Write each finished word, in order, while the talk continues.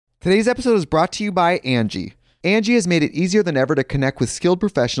Today's episode is brought to you by Angie. Angie has made it easier than ever to connect with skilled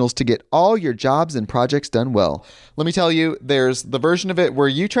professionals to get all your jobs and projects done well. Let me tell you, there's the version of it where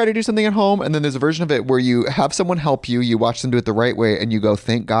you try to do something at home, and then there's a version of it where you have someone help you, you watch them do it the right way, and you go,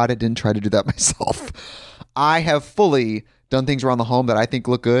 thank God I didn't try to do that myself. I have fully done things around the home that I think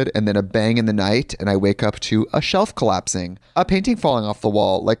look good, and then a bang in the night, and I wake up to a shelf collapsing, a painting falling off the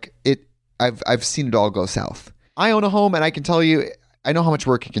wall. I've seen it all go south. I own a home, and I can tell you, I know how much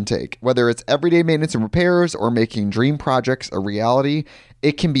work it can take. Whether it's everyday maintenance and repairs or making dream projects a reality,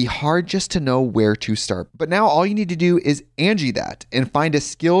 it can be hard just to know where to start. But now all you need to do is Angie that and find a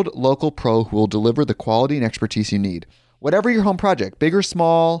skilled local pro who will deliver the quality and expertise you need. Whatever your home project, big or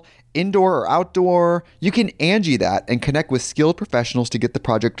small, indoor or outdoor, you can Angie that and connect with skilled professionals to get the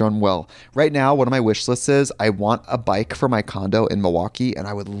project done well. Right now, one of my wish lists is I want a bike for my condo in Milwaukee, and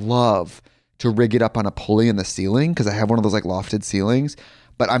I would love to rig it up on a pulley in the ceiling because I have one of those like lofted ceilings,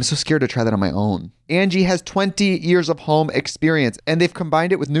 but I'm so scared to try that on my own. Angie has 20 years of home experience, and they've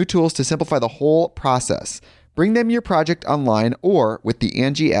combined it with new tools to simplify the whole process. Bring them your project online or with the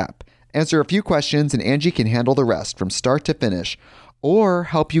Angie app. Answer a few questions and Angie can handle the rest from start to finish, or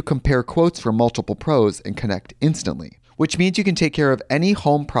help you compare quotes from multiple pros and connect instantly, which means you can take care of any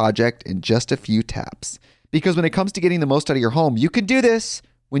home project in just a few taps. Because when it comes to getting the most out of your home, you can do this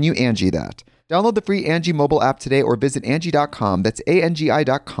when you Angie that. Download the free Angie mobile app today or visit Angie.com. That's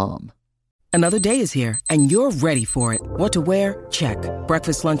ANGI.com. Another day is here, and you're ready for it. What to wear? Check.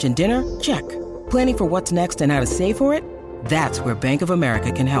 Breakfast, lunch, and dinner? Check. Planning for what's next and how to save for it? That's where Bank of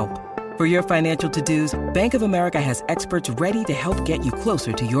America can help. For your financial to-dos, Bank of America has experts ready to help get you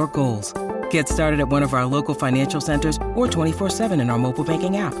closer to your goals. Get started at one of our local financial centers or 24/7 in our mobile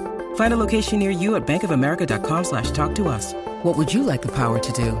banking app. Find a location near you at bankofamerica.com/talktous. What would you like the power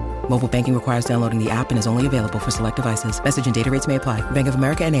to do? Mobile banking requires downloading the app and is only available for select devices. Message and data rates may apply. Bank of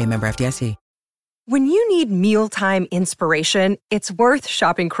America NA, member FDIC. When you need mealtime inspiration, it's worth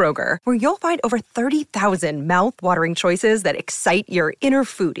shopping Kroger, where you'll find over 30,000 mouth-watering choices that excite your inner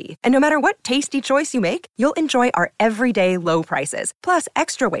foodie. And no matter what tasty choice you make, you'll enjoy our everyday low prices, plus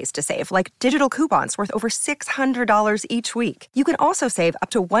extra ways to save, like digital coupons worth over $600 each week. You can also save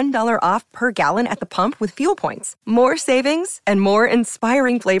up to $1 off per gallon at the pump with fuel points. More savings and more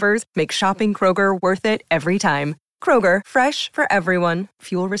inspiring flavors make shopping Kroger worth it every time. Kroger, fresh for everyone.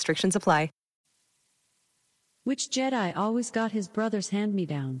 Fuel restrictions apply. Which Jedi always got his brother's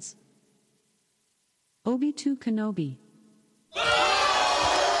hand-me-downs? Obi-Wan Kenobi.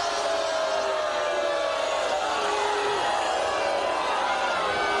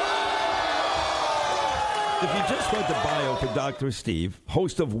 If you just read the bio for Dr. Steve,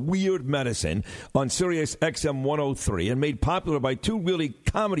 host of Weird Medicine on Sirius XM 103 and made popular by two really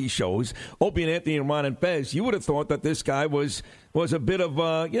comedy shows, Opie and Anthony and Ron and Fez, you would have thought that this guy was a bit of,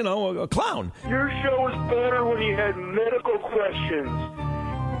 a clown. Your show was better when you had medical questions.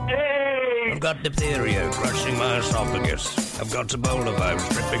 Hey! I've got diphtheria crushing my esophagus. I've got Ebola virus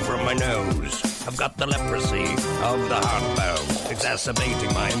dripping from my nose. I've got the leprosy of the heart valve,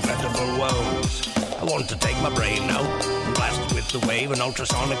 exacerbating my incredible woes. I want to take my brain out and blast it with the wave, an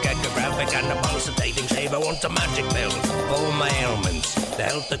ultrasonic echographic and a pulsating shave. I want a magic pill for all my ailments, the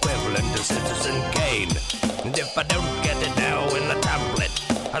health equivalent of Citizen Kane. And if I don't get it now in the tablet,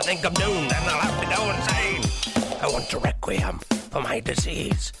 I think I'm doomed and I'll have to go insane. I want a requiem for my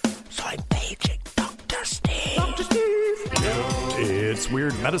disease, so I'm paging Dr. Steve. Dr. Steve! It's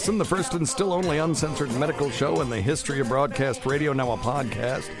Weird Medicine, the first and still only uncensored medical show in the history of broadcast radio, now a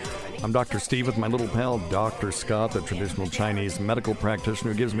podcast. I'm Dr. Steve with my little pal, Dr. Scott, the traditional Chinese medical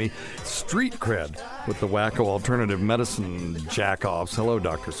practitioner who gives me street cred with the wacko alternative medicine jack-offs. Hello,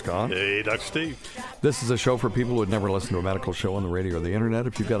 Dr. Scott. Hey, Dr. Steve. This is a show for people who would never listen to a medical show on the radio or the internet.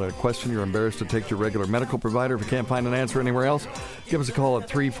 If you've got a question you're embarrassed to take to your regular medical provider, if you can't find an answer anywhere else, give us a call at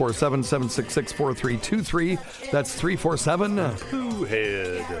 347-766-4323. That's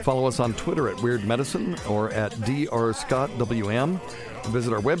 347-POOHEAD. Follow us on Twitter at Weird Medicine or at DrScottWM.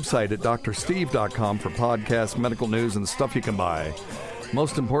 Visit our website at drsteve.com for podcasts, medical news, and stuff you can buy.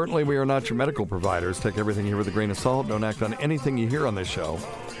 Most importantly, we are not your medical providers. Take everything here with a grain of salt. Don't act on anything you hear on this show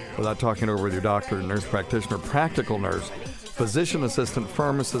without talking over with your doctor, nurse practitioner, practical nurse, physician assistant,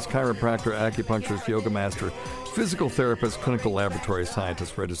 pharmacist, chiropractor, acupuncturist, yoga master, physical therapist, clinical laboratory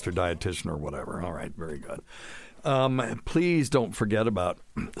scientist, registered dietitian, or whatever. All right, very good. Please don't forget about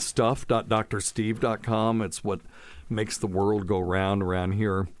stuff.drsteve.com. It's what makes the world go round around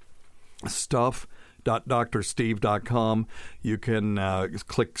here. Stuff.drsteve.com. You can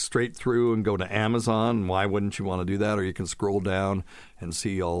click straight through and go to Amazon. Why wouldn't you want to do that? Or you can scroll down and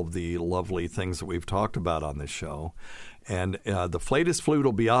see all of the lovely things that we've talked about on this show. And the Flatus Flute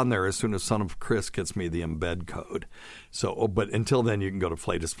will be on there as soon as Son of Chris gets me the embed code. So, but until then, you can go to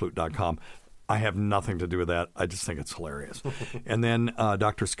flatusflute.com. I have nothing to do with that. I just think it's hilarious. And then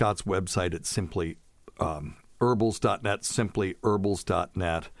Dr. Scott's website at simply herbals.net,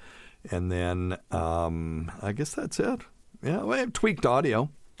 simplyherbals.net. And then I guess that's it. Yeah, we have Tweaked Audio.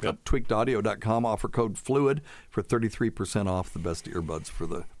 Yep. Tweakedaudio.com. Offer code FLUID for 33% off, the best earbuds for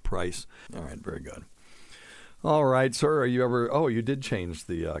the price. All right, very good. All right, sir. Are you ever? Oh, you did change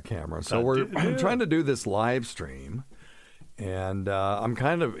the camera. So we're trying to do this live stream, and I'm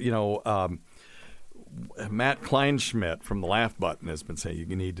kind of, Matt Kleinschmidt from the Laugh Button has been saying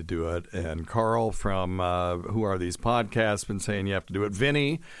you need to do it, and Carl from Who Are These Podcasts been saying you have to do it.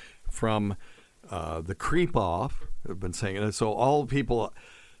 Vinny from the Creep Off have been saying it. So all people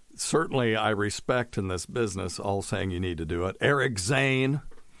certainly I respect in this business all saying you need to do it. Eric Zane.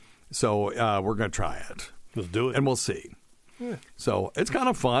 So we're going to try it. Let's do it. And we'll see. Yeah. So it's kind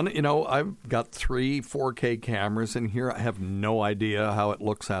of fun. I've got 3 4K cameras in here. I have no idea how it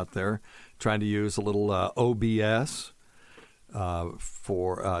looks out there. Trying to use a little OBS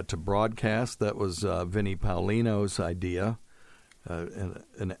to broadcast. That was Vinny Paulino's idea.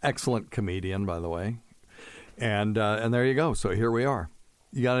 An excellent comedian, by the way. And there you go. So here we are.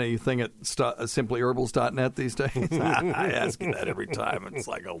 You got anything at simplyherbals.net these days? I ask you that every time. It's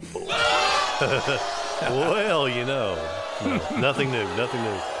like, oh, boy. Well, nothing new.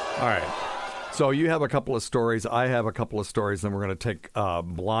 All right. So you have a couple of stories. I have a couple of stories. Then we're going to take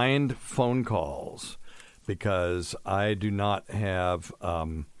blind phone calls because I do not have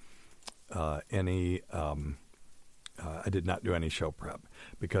any I did not do any show prep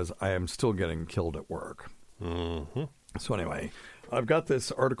because I am still getting killed at work. Mm-hmm. So anyway, I've got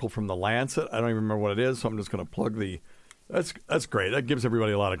this article from The Lancet. I don't even remember what it is, so I'm just going to plug the – that's great. That gives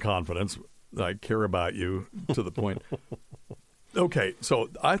everybody a lot of confidence. I care about you to the point. Okay, so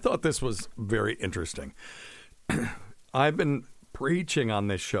I thought this was very interesting. I've been preaching on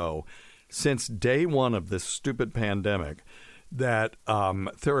this show since day one of this stupid pandemic that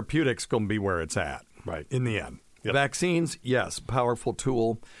therapeutics going to be where it's at in the end. Yep. Vaccines, yes, powerful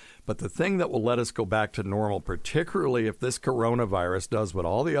tool. But the thing that will let us go back to normal, particularly if this coronavirus does what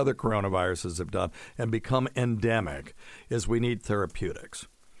all the other coronaviruses have done and become endemic, is we need therapeutics.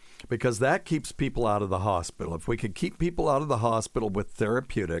 Because that keeps people out of the hospital. If we could keep people out of the hospital with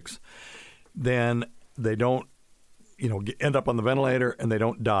therapeutics, then they don't, end up on the ventilator and they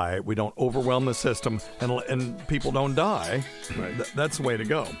don't die. We don't overwhelm the system and people don't die. Right. That's the way to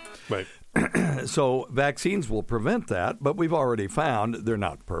go. Right. So vaccines will prevent that, but we've already found they're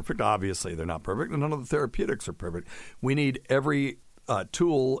not perfect. Obviously, they're not perfect, and none of the therapeutics are perfect. We need every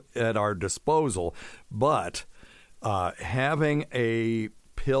tool at our disposal, but having a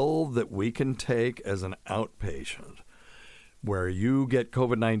pill that we can take as an outpatient where you get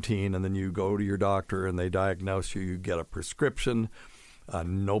COVID-19 and then you go to your doctor and they diagnose you, you get a prescription.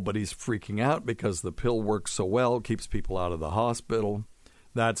 Nobody's freaking out because the pill works so well, keeps people out of the hospital.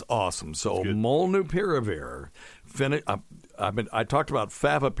 That's awesome. So molnupiravir, I talked about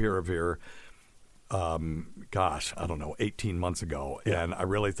favipiravir, 18 months ago, and I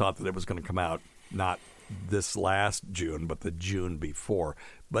really thought that it was going to come out not this last June, but the June before.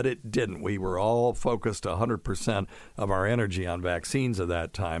 But it didn't. We were all focused 100% of our energy on vaccines at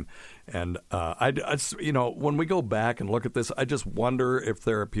that time. And, when we go back and look at this, I just wonder if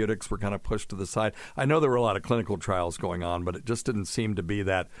therapeutics were kind of pushed to the side. I know there were a lot of clinical trials going on, but it just didn't seem to be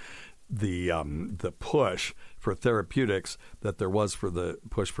that the push for therapeutics that there was for the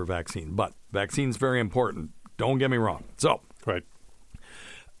push for vaccine. But vaccine's very important. Don't get me wrong. So, right.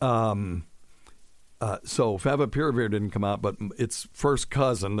 So favipiravir didn't come out, but its first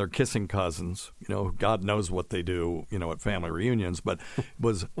cousin, they're kissing cousins, God knows what they do, at family reunions, but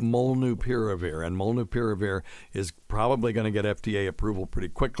was molnupiravir. And molnupiravir is probably going to get FDA approval pretty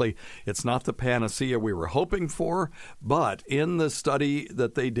quickly. It's not the panacea we were hoping for, but in the study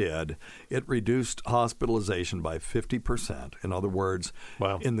that they did, it reduced hospitalization by 50%. In other words,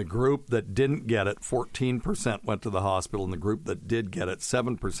 in the group that didn't get it, 14% went to the hospital. In the group that did get it,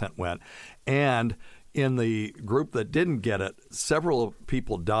 7% went. And in the group that didn't get it, several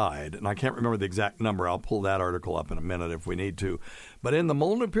people died, and I can't remember the exact number. I'll pull that article up in a minute if we need to. But in the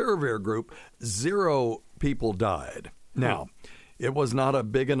molnupiravir group, 0 people died. Now, it was not a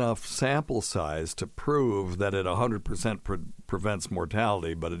big enough sample size to prove that it 100% prevents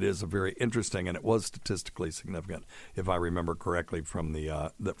mortality, but it is a very interesting, and it was statistically significant, if I remember correctly from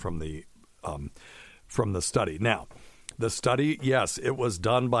the study. Now, the study, yes, it was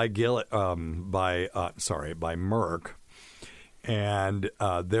done by Merck, And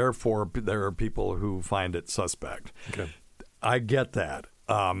therefore, there are people who find it suspect. Okay. I get that.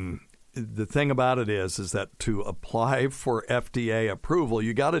 The thing about it is that to apply for FDA approval,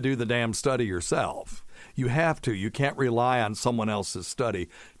 you got to do the damn study yourself. You have to. You can't rely on someone else's study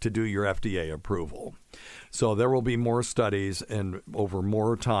to do your FDA approval. So there will be more studies and over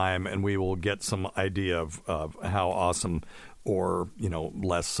more time, and we will get some idea of how awesome or,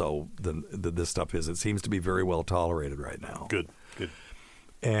 less so than this stuff is. It seems to be very well tolerated right now. Good.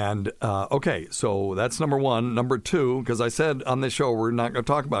 And, okay, so that's number one. Number two, because I said on this show we're not going to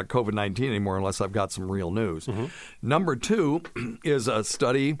talk about COVID-19 anymore unless I've op some real news. Mm-hmm. Number two is a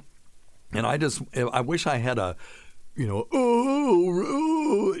study, and I wish I had a,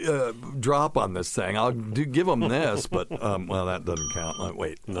 drop on this thing. I'll give them this, but, well, that doesn't count.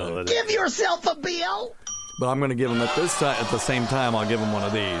 Wait. No, give yourself a bill. But I'm going to give them at the same time, I'll give them one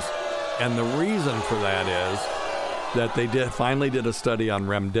of these. And the reason for that is that they finally did a study on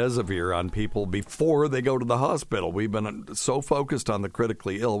remdesivir on people before they go to the hospital. We've been so focused on the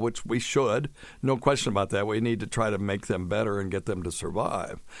critically ill, which we should. No question about that. We need to try to make them better and get them to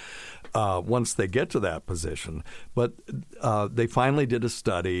survive once they get to that position. But they finally did a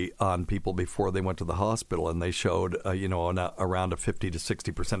study on people before they went to the hospital, and they showed, around a 50 to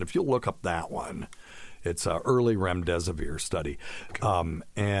 60%. If you'll look up that one. It's an early remdesivir study. Okay.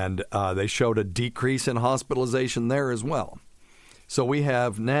 And they showed a decrease in hospitalization there as well. So we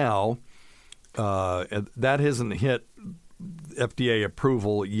have now, that hasn't hit FDA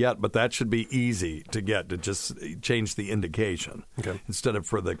approval yet, but that should be easy to get, to just change the indication. Okay. Instead of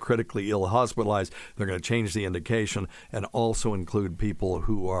for the critically ill hospitalized, they're going to change the indication and also include people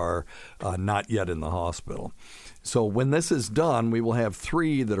who are not yet in the hospital. So when this is done, we will have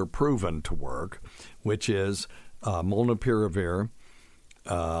 3 that are proven to work, which is molnupiravir,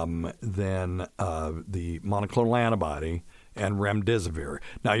 then the monoclonal antibody, and remdesivir.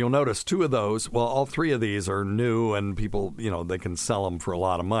 Now, you'll notice 2 of those, all 3 of these are new, and people, they can sell them for a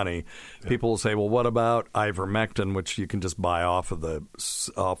lot of money. Yeah. People will say, well, what about ivermectin, which you can just buy off of the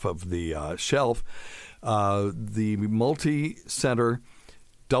shelf? The multi-center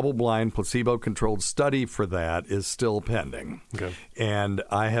double-blind, placebo-controlled study for that is still pending. Okay. And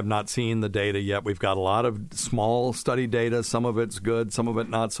I have not seen the data yet. We've got a lot of small study data. Some of it's good, some of it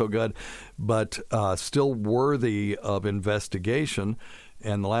not so good, but still worthy of investigation.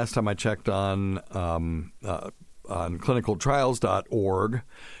 And the last time I checked on clinicaltrials.org,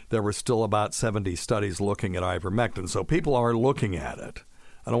 there were still about 70 studies looking at ivermectin. So people are looking at it.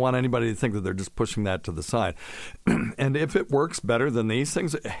 I don't want anybody to think that they're just pushing that to the side. And if it works better than these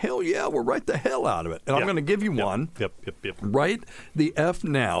things, hell yeah, we'll write the hell out of it. And I'm going to give you one. Yep. Write the F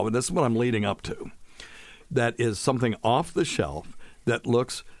now, and this is what I'm leading up to. That is something off the shelf that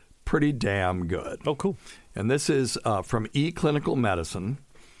looks pretty damn good. Oh, cool. And this is from eClinical Medicine.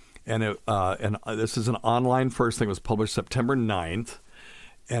 And this is an online first thing. It was published September 9th.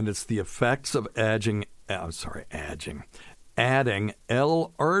 And it's the effects of adding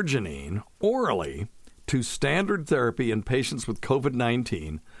L-arginine orally to standard therapy in patients with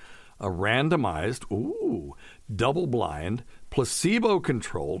COVID-19, a randomized, double-blind,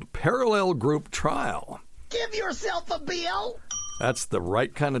 placebo-controlled, parallel group trial. Give yourself a bill. That's the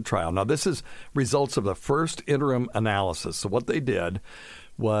right kind of trial. Now, this is results of the first interim analysis. So what they did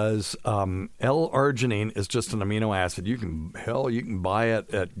was L-arginine is just an amino acid. You can buy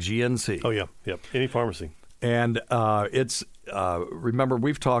it at GNC. Oh, yeah. Yep. Any pharmacy. And it's remember,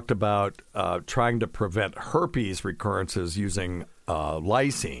 we've talked about trying to prevent herpes recurrences using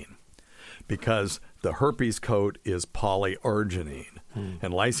lysine because the herpes coat is polyarginine.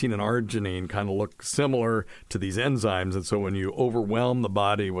 And lysine and arginine kind of look similar to these enzymes. And so when you overwhelm the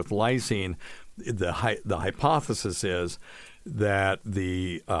body with lysine, the hypothesis is that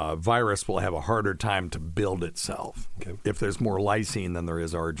the virus will have a harder time to build itself if there's more lysine than there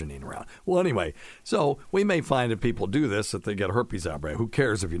is arginine around. Well, anyway, so we may find if people do this that they get a herpes outbreak. Who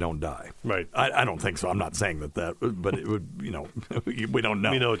cares if you don't die? Right. I don't think so. I'm not saying that, but it would, we don't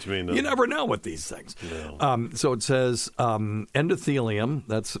know. You know what you mean, though. You never know with these things. No. So it says endothelium,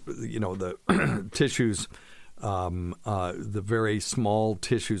 that's, the tissues, the very small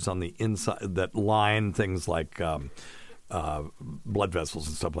tissues on the inside that line things like blood vessels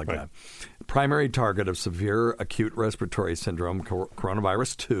and stuff like that. Primary target of severe acute respiratory syndrome,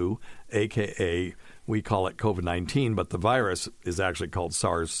 coronavirus 2, a.k.a. we call it COVID-19, but the virus is actually called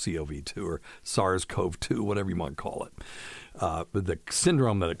SARS-CoV-2 or SARS-CoV-2, whatever you want to call it. But the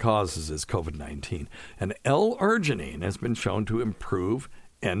syndrome that it causes is COVID-19. And L-arginine has been shown to improve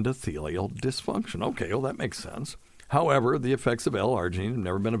endothelial dysfunction. Okay, well, that makes sense. However, the effects of L-arginine have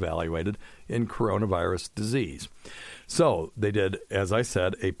never been evaluated in coronavirus disease. So they did, as I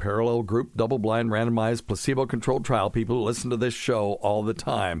said, a parallel group, double-blind, randomized, placebo-controlled trial. People who listen to this show all the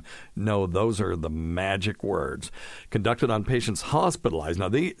time know those are the magic words. Conducted on patients hospitalized. Now,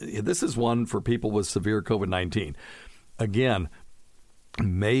 this is one for people with severe COVID-19. Again,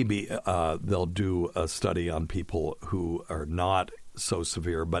 maybe they'll do a study on people who are not so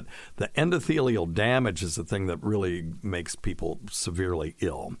severe, but the endothelial damage is the thing that really makes people severely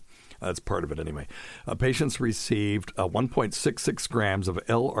ill. That's part of it anyway. Patients received 1.66 grams of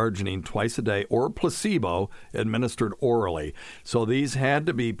L-arginine twice a day or placebo administered orally. So these had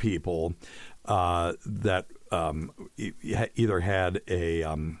to be people that either had a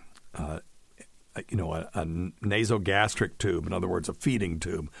nasogastric tube, in other words, a feeding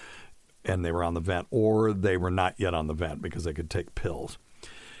tube, and they were on the vent, or they were not yet on the vent because they could take pills.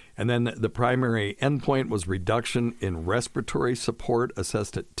 And then the primary endpoint was reduction in respiratory support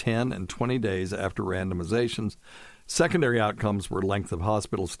assessed at 10 and 20 days after randomizations. Secondary outcomes were length of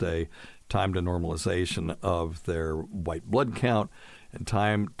hospital stay, time to normalization of their white blood count, and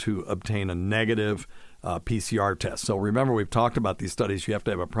time to obtain a negative PCR test. So remember, we've talked about these studies. You have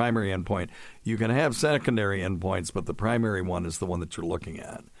to have a primary endpoint. You can have secondary endpoints, but the primary one is the one that you're looking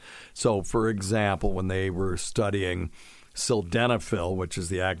at. So, for example, when they were studying sildenafil, which is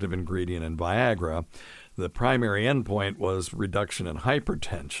the active ingredient in Viagra, the primary endpoint was reduction in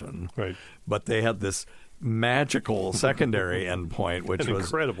hypertension. Right. But they had this magical secondary endpoint, which was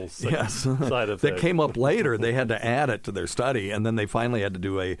incredible side effect that came up later. They had to add it to their study, and then they finally had to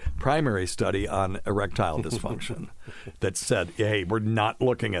do a primary study on erectile dysfunction that said, hey, we're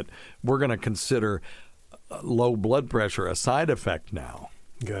going to consider low blood pressure a side effect now.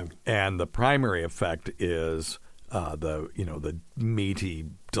 Okay. And the primary effect is the meaty,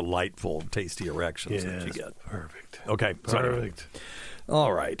 delightful, tasty erections that you get. Perfect. Okay. Perfect.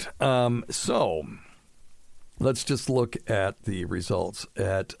 All right. So let's just look at the results.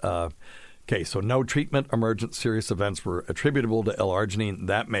 So no treatment emergent serious events were attributable to L-arginine.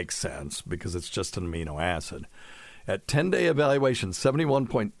 That makes sense because it's just an amino acid. At 10-day evaluation,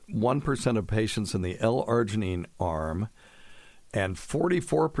 71.1% of patients in the L-arginine arm and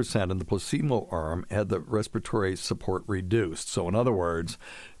 44% in the placebo arm had the respiratory support reduced. So in other words,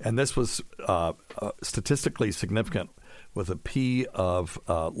 and this was statistically significant with a P of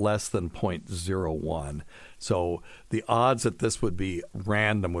less than 0.01. So the odds that this would be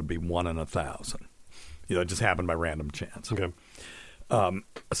random would be 1 in 1,000. It just happened by random chance. Okay. A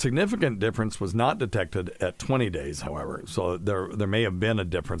significant difference was not detected at 20 days, however. So there may have been a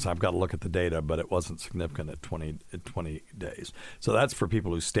difference. I've got to look at the data, but it wasn't significant at 20 days. So that's for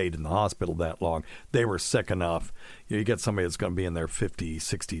people who stayed in the hospital that long. They were sick enough. You get somebody that's going to be in there 50,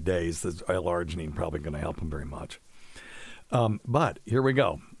 60 days. The L-arginine probably going to help them very much. But here we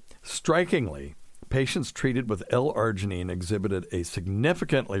go. Strikingly, patients treated with L-arginine exhibited a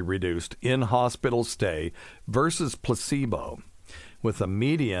significantly reduced in-hospital stay versus placebo, with a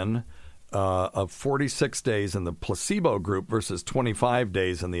median of 46 days in the placebo group versus 25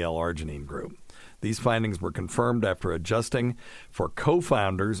 days in the L-arginine group. These findings were confirmed after adjusting for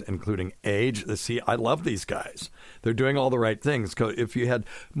co-founders, including age. See, I love these guys. They're doing all the right things. If you had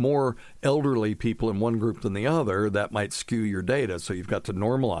more elderly people in one group than the other, that might skew your data. So you've got to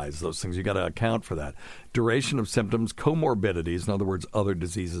normalize those things. You've got to account for that. Duration of symptoms, comorbidities, in other words, other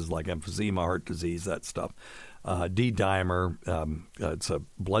diseases like emphysema, heart disease, that stuff. D-dimer, it's a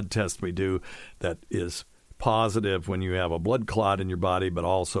blood test we do that is positive when you have a blood clot in your body, but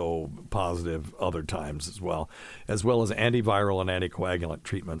also positive other times as well as antiviral and anticoagulant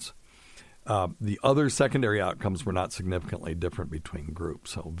treatments. The other secondary outcomes were not significantly different between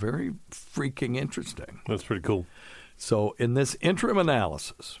groups. So very freaking interesting. That's pretty cool. So in this interim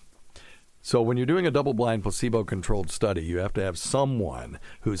analysis, so when you're doing a double-blind placebo-controlled study, you have to have someone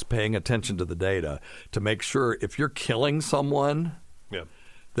who's paying attention to the data to make sure if you're killing someone,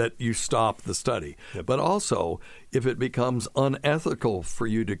 that you stop the study. Yep. But also, if it becomes unethical for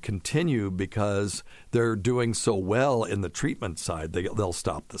you to continue because they're doing so well in the treatment side, they'll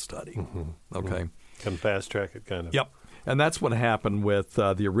stop the study. Mm-hmm. Okay? Can fast-track it, kind of. Yep. And that's what happened with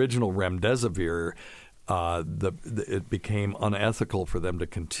the original remdesivir. It became unethical for them to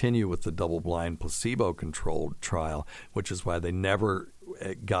continue with the double-blind placebo-controlled trial, which is why they never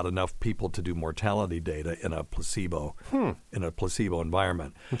got enough people to do mortality data in a placebo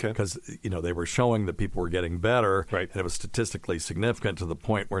environment. Okay. Because they were showing that people were getting better, right, and it was statistically significant to the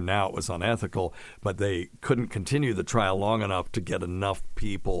point where now it was unethical, but they couldn't continue the trial long enough to get enough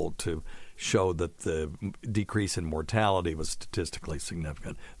people to showed that the decrease in mortality was statistically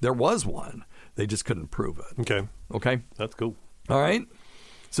significant. There was one. They just couldn't prove it. Okay? That's cool. All right?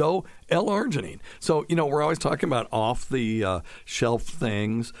 So, L-arginine. So, we're always talking about off-the-shelf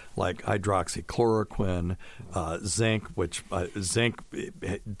things like hydroxychloroquine, zinc, which zinc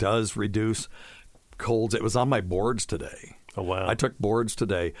does reduce colds. It was on my boards today. Oh, wow. I took boards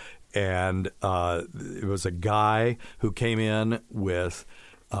today, and it was a guy who came in with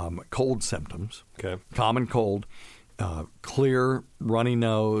cold symptoms, common cold, clear, runny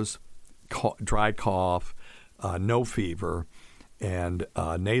nose, dry cough, no fever, and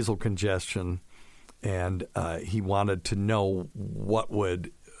nasal congestion, and he wanted to know what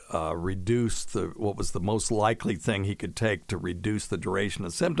would what was the most likely thing he could take to reduce the duration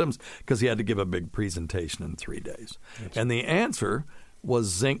of symptoms, because he had to give a big presentation in 3 days. And the answer was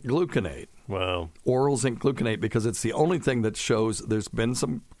zinc gluconate. Wow. Oral zinc gluconate, because it's the only thing that shows, there's been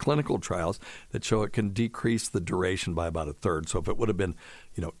some clinical trials that show it can decrease the duration by about a third. So if it would have been,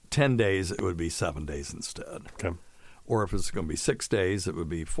 10 days, it would be 7 days instead. Okay. Or if it's going to be 6 days, it would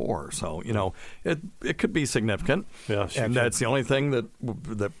be 4. So, it could be significant. Yeah, and that's the only thing that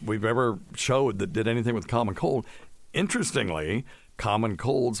we've ever showed that did anything with common cold. Interestingly, common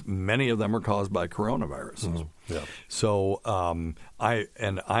colds, many of them are caused by coronaviruses. Yeah. So I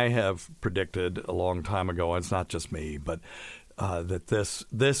have predicted a long time ago, and it's not just me, but that this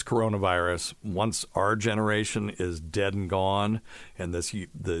coronavirus, once our generation is dead and gone, and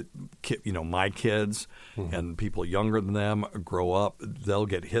my kids and people younger than them grow up, they'll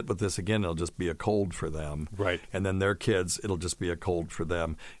get hit with this again. It'll just be a cold for them, right? And then their kids, it'll just be a cold for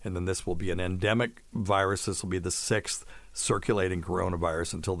them, and then this will be an endemic virus. This will be the 6th circulating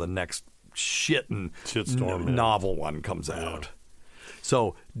coronavirus until the next shitstorm novel one comes out.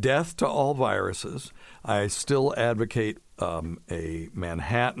 So, death to all viruses. I still advocate a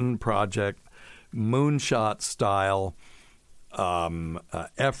Manhattan Project, moonshot-style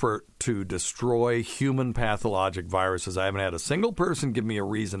effort to destroy human pathologic viruses. I haven't had a single person give me a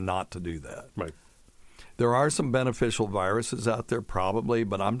reason not to do that. Right. There are some beneficial viruses out there, probably,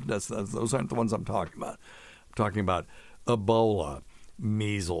 but those aren't the ones I'm talking about. I'm talking about Ebola,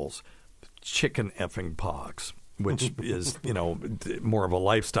 measles, chicken effing pox, which is, more of a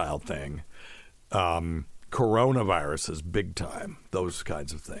lifestyle thing. Coronaviruses, big time, those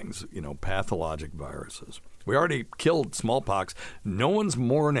kinds of things, pathologic viruses. We already killed smallpox. No one's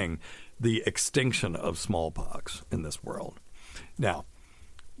mourning the extinction of smallpox in this world. Now,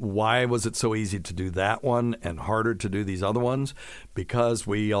 why was it so easy to do that one and harder to do these other ones? Because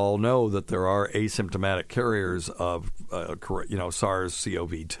we all know that there are asymptomatic carriers of,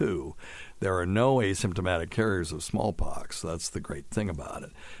 SARS-CoV-2. There are no asymptomatic carriers of smallpox. That's the great thing about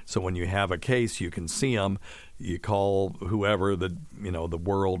it. So when you have a case, you can see them. You call whoever the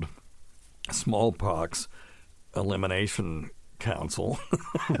World Smallpox Elimination Council,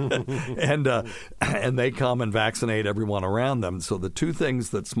 and they come and vaccinate everyone around them. So the two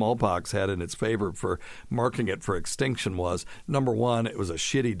things that smallpox had in its favor for marking it for extinction was, number one, it was a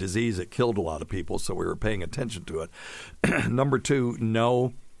shitty disease. It killed a lot of people, so we were paying attention to it. Number two,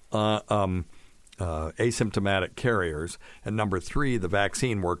 no asymptomatic carriers, and number three, the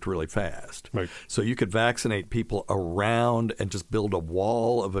vaccine worked really fast. Right. So you could vaccinate people around and just build a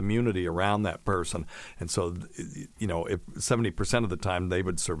wall of immunity around that person. And so, if 70% of the time they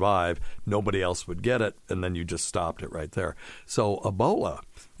would survive, nobody else would get it, and then you just stopped it right there. So Ebola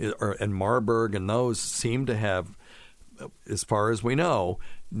and Marburg and those seem to have, as far as we know,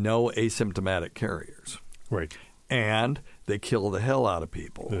 no asymptomatic carriers. Right. And they kill the hell out of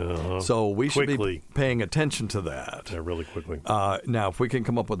people. So we should be paying attention to that. Yeah, really quickly. Now, if we can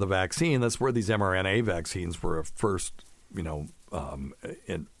come up with a vaccine, that's where these mRNA vaccines were first,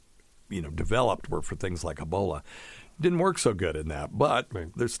 developed, were for things like Ebola. Didn't work so good in that, but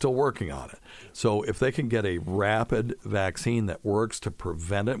they're still working on it. So if they can get a rapid vaccine that works to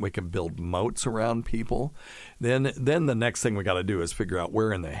prevent it, we can build moats around people. Then the next thing we got to do is figure out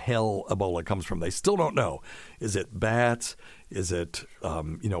where in the hell Ebola comes from. They still don't know. Is it bats? Is it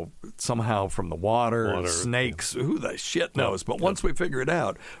somehow from the water? Snakes? Yeah. Who the shit knows? But once we figure it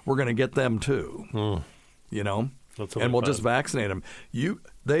out, we're going to get them too. And we'll just vaccinate them.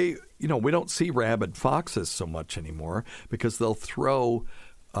 We don't see rabid foxes so much anymore because they'll throw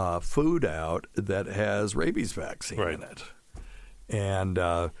food out that has rabies vaccine in it. And,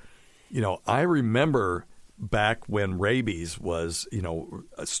 I remember back when rabies was,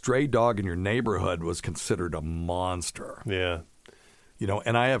 a stray dog in your neighborhood was considered a monster. Yeah.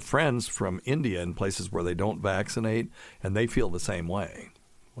 And I have friends from India and places where they don't vaccinate, and they feel the same way.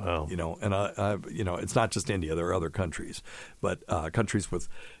 Wow. And it's not just India. There are other countries, but countries with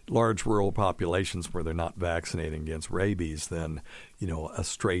large rural populations where they're not vaccinating against rabies, then, a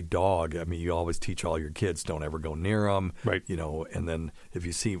stray dog, I mean, you always teach all your kids, don't ever go near them. Right. And then if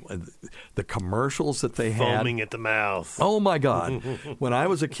you see the commercials that they had. Foaming at the mouth. Oh, my God. When I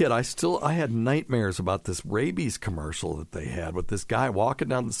was a kid, I had nightmares about this rabies commercial that they had with this guy walking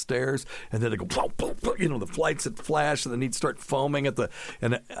down the stairs, and then they go, the flights would flash, and then he'd start foaming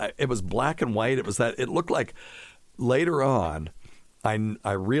and it was black and white. It looked like later on,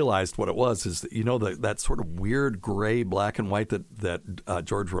 I realized what it was is that, that sort of weird gray black and white that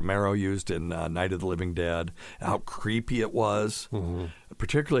George Romero used in Night of the Living Dead. How creepy it was,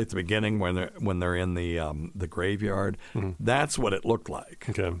 particularly at the beginning when they're in the graveyard. That's what it looked like.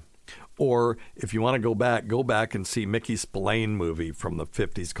 Okay. Or if you want to go back and see Mickey Spillane movie from the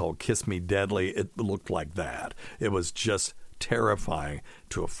 50s called Kiss Me Deadly. It looked like that. It was just terrifying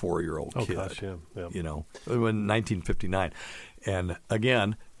to a 4-year-old kid. Gosh, yeah. In 1959. And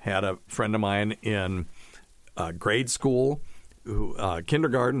again, had a friend of mine in grade school,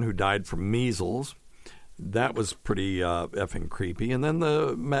 kindergarten, who died from measles. That was pretty effing creepy. And then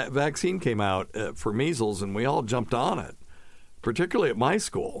the vaccine came out for measles, and we all jumped on it, particularly at my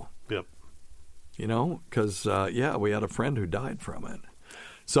school. Yep. Because, we had a friend who died from it.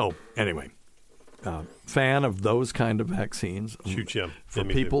 So, anyway. Fan of those kind of vaccines. Shoot, yeah. For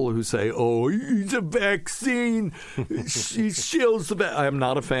people who say, "Oh, it's a vaccine," she shields the I am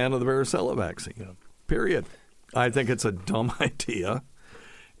not a fan of the varicella vaccine. Yeah. Period. I think it's a dumb idea,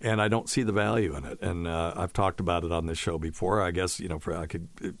 and I don't see the value in it. And I've talked about it on this show before. I guess I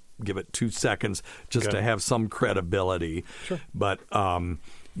could give it 2 seconds just to have some credibility. Sure. But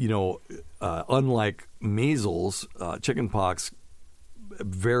unlike measles, chickenpox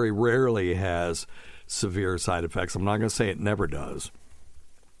very rarely has severe side effects. I'm not going to say it never does,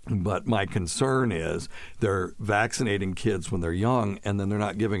 but my concern is they're vaccinating kids when they're young, and then they're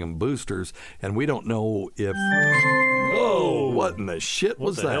not giving them boosters, and we don't know if. Whoa! What in the shit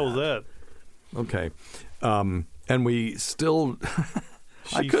was that? What the hell was that? Okay, and we still.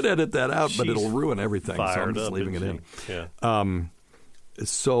 I could edit that out, but it'll ruin everything, so I'm just leaving it in. Yeah.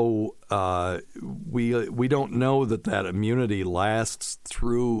 So we don't know that immunity lasts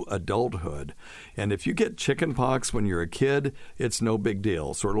through adulthood. And if you get chickenpox when you're a kid, it's no big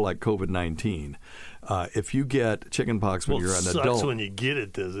deal, sort of like COVID-19. If you get chickenpox when you're an adult. It sucks when you get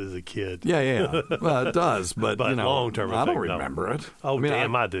it as a kid. Yeah. Well, it does. But long-term I don't remember it. Oh,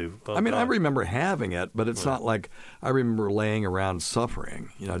 I do. Oh, I remember having it, but it's not like I remember laying around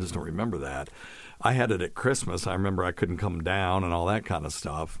suffering. I just don't remember that. I had it at Christmas. I remember I couldn't come down and all that kind of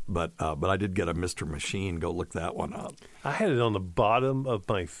stuff. But I did get a Mr. Machine. Go look that one up. I had it on the bottom of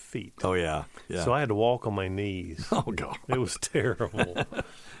my feet. Oh, yeah. So I had to walk on my knees. Oh, God. It was terrible.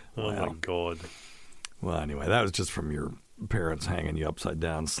 My God. Well, anyway, that was just from your parents hanging you upside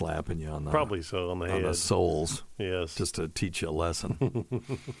down, slapping you on the probably so on the head, on the soles. Yes, just to teach you a lesson.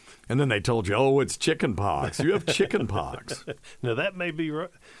 And then they told you, "Oh, it's chicken pox. You have chicken pox." Now that may be right.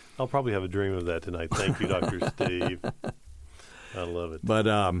 I'll probably have a dream of that tonight. Thank you, Dr. Steve. I love it. But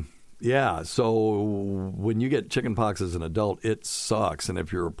yeah, so when you get chicken pox as an adult, it sucks. And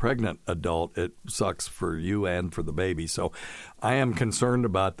if you're a pregnant adult, it sucks for you and for the baby. So I am concerned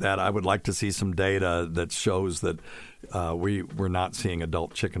about that. I would like to see some data that shows that we're not seeing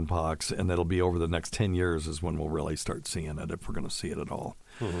adult chicken pox, and it'll be over the next 10 years is when we'll really start seeing it, if we're going to see it at all.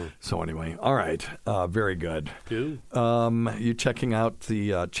 Mm-hmm. So anyway, all right, very good. You checking out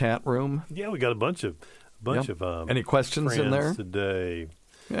the chat room? Yeah, we got a bunch of any questions in there today?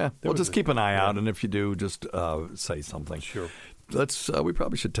 Yeah, we'll just keep an eye out, and if you do, just say something. Sure. Let's. We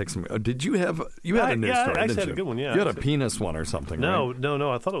probably should take some. Did you have? You had a news story. I didn't had you? a good one. Yeah, you had a penis one or something. No, right? no.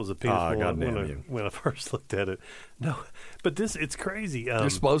 I thought it was a penis one when I first looked at it. No, but it's crazy. You're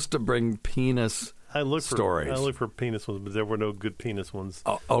supposed to bring penis. Stories. I looked for penis ones, but there were no good penis ones.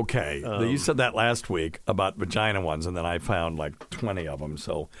 Oh, okay. You said that last week about vagina ones, and then I found like 20 of them.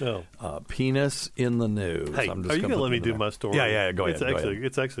 So, penis in the news. Hey, are you going to let me do my story? Yeah. Go ahead.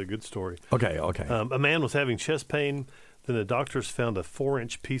 It's actually a good story. Okay. A man was having chest pain. Then the doctors found a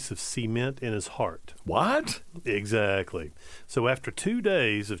 4-inch piece of cement in his heart. What? Exactly. So after 2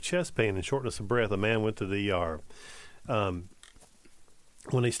 days of chest pain and shortness of breath, a man went to the ER.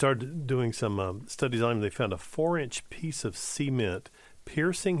 When they started doing some studies on him, they found a 4-inch piece of cement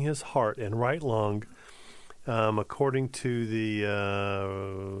piercing his heart and right lung. According to the,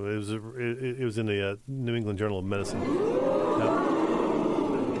 it was in the New England Journal of Medicine.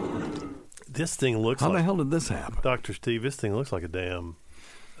 This thing looks. How the hell did this happen, Dr. Steve? This thing looks like a damn.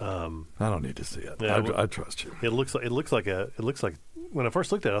 I don't need to see it. Yeah, I trust you. It looks like when I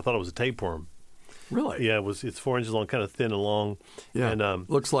first looked at it, I thought it was a tapeworm. Really? Yeah, it's 4 inches long, kind of thin and long. Yeah, and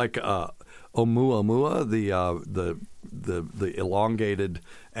looks like Oumuamua, the elongated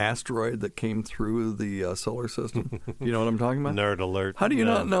asteroid that came through the solar system. You know what I'm talking about? Nerd alert! How do you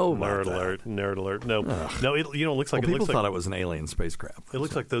not know about nerd that? alert? Nerd alert! No, no. It looks like people thought it was an alien spacecraft. It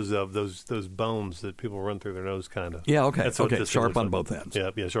looks like those bones that people run through their nose, kind of. Yeah. Okay. That's what this Sharp on like. both ends. Yeah.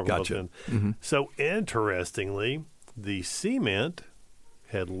 Sharp Gotcha. on both ends. So interestingly, the cement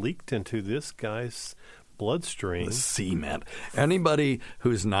had leaked into this guy's bloodstream. The cement. Anybody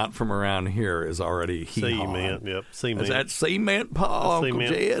who's not from around here is already cement. Yep, cement. Is that cement, Paul? Uncle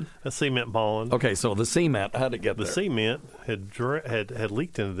Jed? A cement pollen. Okay, so the cement. How'd it get there? The cement had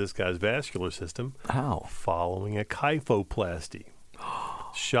leaked into this guy's vascular system. How? Following a kyphoplasty.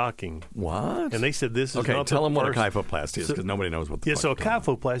 Shocking. What? And they said this is okay. not Tell the them what a first- kyphoplasty is, because nobody knows what the Yeah, fuck so a you're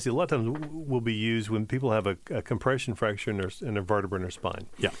talking kyphoplasty a lot of times will be used when people have a compression fracture in their vertebra in their spine.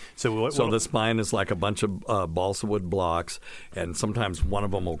 Yeah. So the spine is like a bunch of balsa wood blocks, and sometimes one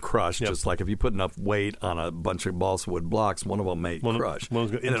of them will crush. Yep. Just like if you put enough weight on a bunch of balsa wood blocks, one of them may crush.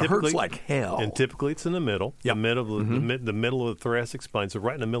 and it hurts like hell. And typically it's in the middle. Yep. The middle of the thoracic spine, so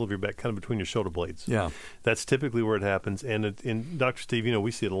right in the middle of your back, kind of between your shoulder blades. Yeah. That's typically where it happens. And in Dr. Steve, we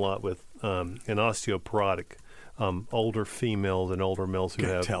see it a lot with an osteoporotic, older females and older males who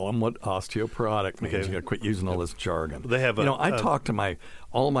have. Tell them what osteoporotic means. Okay. You got to quit using all this jargon. They have I talk to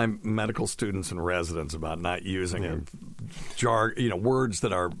all my medical students and residents about not using words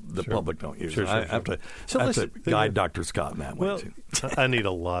that the public don't use. I have to guide Dr. Scott in that way too. I need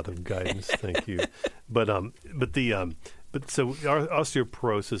a lot of guidance. Thank you. But so our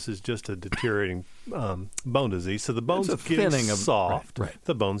osteoporosis is just a deteriorating bone disease. So the bone's getting soft. Right.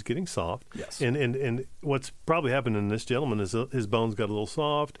 The bone's getting soft. Yes. And what's probably happened in this gentleman is his bones got a little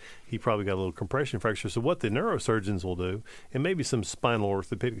soft. He probably got a little compression fracture. So what the neurosurgeons will do, and maybe some spinal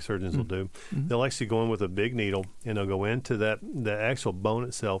orthopedic surgeons will do, they'll actually go in with a big needle and they'll go into the actual bone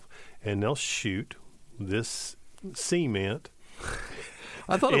itself, and they'll shoot this cement.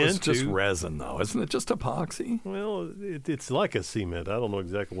 I thought it was just resin, though. Isn't it just epoxy? Well, it's like a cement. I don't know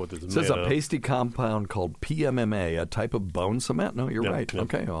exactly what this is made It says of. a pasty compound called PMMA, a type of bone cement. No, you're right. Yep.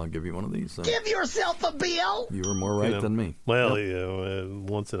 Okay, I'll give you one of these. Give yourself a bill. You were more right than me. Well,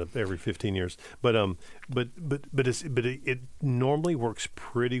 once in every 15 years. But it normally works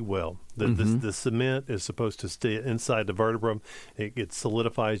pretty well. The cement is supposed to stay inside the vertebra. It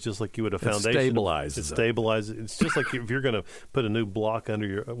solidifies just like you would a foundation. It stabilizes. It stabilizes. It's just like if you're going to put a new block under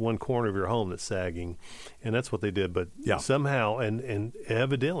one corner of your home that's sagging, and that's what they did. But somehow, and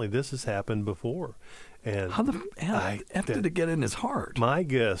evidently, this has happened before. And how the F did it get in his heart? My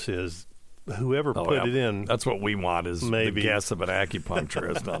guess is whoever put it in. That's what we want is maybe the guess of an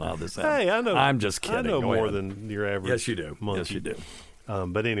acupuncturist on how this happened. Hey, I know. I'm just kidding. I know Go more ahead. than your average. Yes, you do. Monkey. Yes, you do.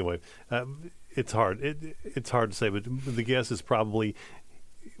 But anyway, it's hard. It's hard to say. But the guess is probably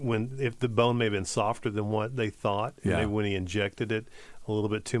if the bone may have been softer than what they thought. Yeah. Maybe when he injected it a little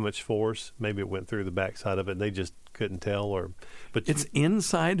bit too much force, maybe it went through the backside of it, and they just couldn't tell. But it's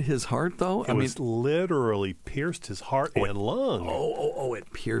inside his heart, though. It was literally pierced his heart and lung. Oh!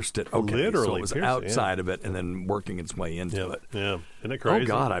 It pierced it. Okay, literally, so it was outside of it and then working its way into it. Yeah, isn't that crazy? Oh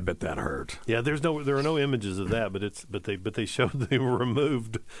God, I bet that hurt. Yeah, there are no images of that, but they showed the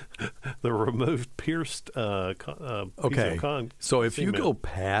removed pierced. Okay, so if you go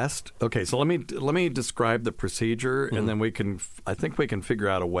past, so let me describe the procedure, and then I think we can figure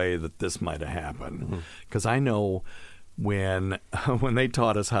out a way that this might have happened, because I know when they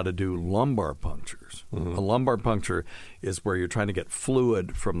taught us how to do lumbar punctures. A lumbar puncture is where you're trying to get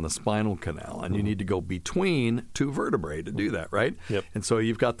fluid from the spinal canal, and you need to go between two vertebrae to do that, right? Yep. And so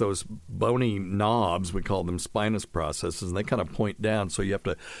you've got those bony knobs, we call them spinous processes, and they kind of point down, so you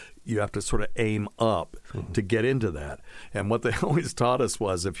have to sort of aim up to get into that. And what they always taught us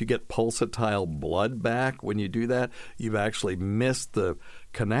was if you get pulsatile blood back when you do that, you've actually missed the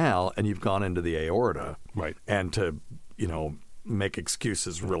canal and you've gone into the aorta. Right. And to, make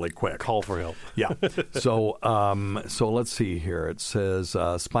excuses really quick. Call for help. Yeah. So let's see here. It says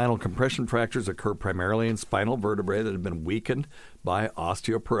spinal compression fractures occur primarily in spinal vertebrae that have been weakened by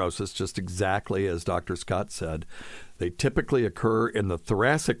osteoporosis, just exactly as Dr. Scott said. They typically occur in the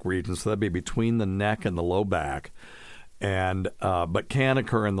thoracic region, so that'd be between the neck and the low back, and but can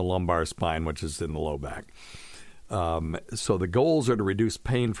occur in the lumbar spine, which is in the low back. So the goals are to reduce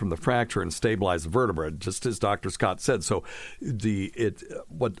pain from the fracture and stabilize the vertebra, just as Dr. Scott said. So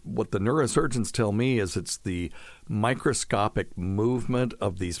what the neurosurgeons tell me is it's the microscopic movement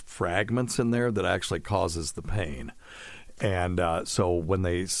of these fragments in there that actually causes the pain. And so when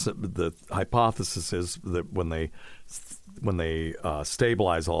the hypothesis is that when they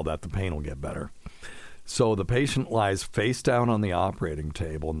stabilize all that, the pain will get better. So the patient lies face down on the operating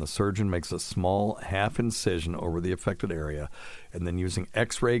table, and the surgeon makes a small half incision over the affected area. And then using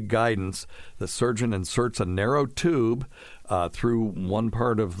X-ray guidance, the surgeon inserts a narrow tube through one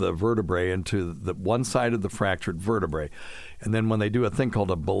part of the vertebrae into the one side of the fractured vertebrae. And then when they do a thing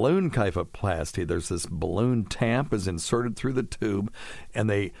called a balloon kyphoplasty, there's this balloon tamp is inserted through the tube, and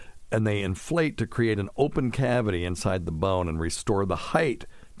they inflate to create an open cavity inside the bone and restore the height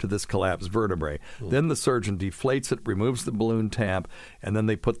to this collapsed vertebrae. Then the surgeon deflates it, removes the balloon tamp, and then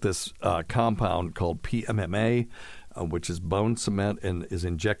they put this compound called PMMA, which is bone cement, and is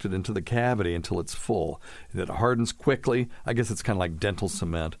injected into the cavity until it's full. And it hardens quickly. I guess it's kind of like dental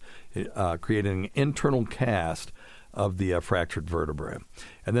cement, creating an internal cast of the fractured vertebrae.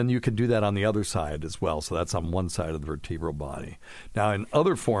 And then you can do that on the other side as well. So that's on one side of the vertebral body. Now, in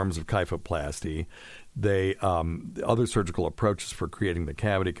other forms of kyphoplasty, other surgical approaches for creating the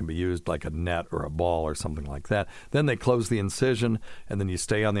cavity can be used, like a net or a ball or something like that. Then they close the incision, and then you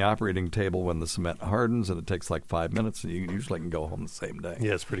stay on the operating table when the cement hardens, and it takes like 5 minutes, and you usually can go home the same day.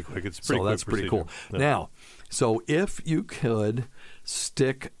 Yeah, it's pretty quick. That's pretty cool. Yep. Now, so if you could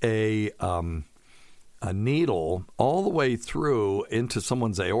stick a needle all the way through into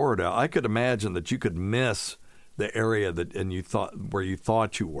someone's aorta, I could imagine that you could miss the area where you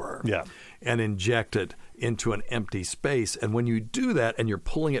thought you were, and inject it into an empty space. And when you do that and you're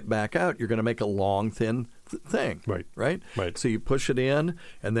pulling it back out, you're going to make a long, thin thing, right? So you push it in,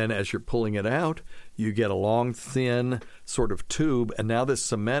 and then as you're pulling it out, you get a long, thin sort of tube, and now this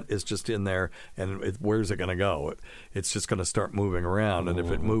cement is just in there, and where's it going to go? It's just going to start moving around, and if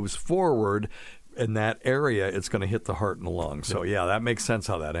it moves forward in that area, it's going to hit the heart and the lungs. So, yeah, that makes sense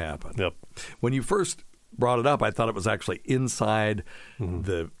how that happened. Yep. When you first brought it up, I thought it was actually inside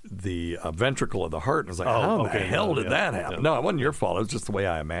the ventricle of the heart. And I was like, how the hell did that happen? Yeah. No, it wasn't your fault. It was just the way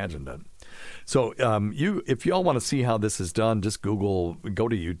I imagined it. So if y'all want to see how this is done, just go to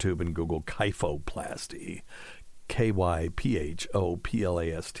YouTube and Google kyphoplasty.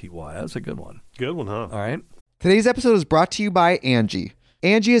 KYPHOPLASTY. That's a good one. Good one, huh? All right. Today's episode is brought to you by Angie.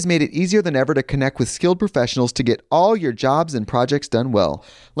 Angie has made it easier than ever to connect with skilled professionals to get all your jobs and projects done well.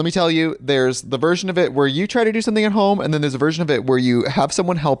 Let me tell you, there's the version of it where you try to do something at home, and then there's a version of it where you have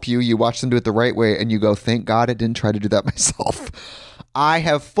someone help you, you watch them do it the right way, and you go, thank God I didn't try to do that myself. I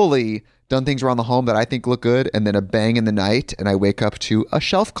have fully done things around the home that I think look good, and then a bang in the night, and I wake up to a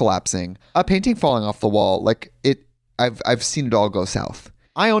shelf collapsing, a painting falling off the wall. I've seen it all go south.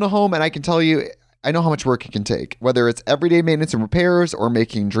 I own a home, and I can tell you, I know how much work it can take. Whether it's everyday maintenance and repairs or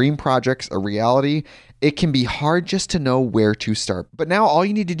making dream projects a reality, it can be hard just to know where to start. But now all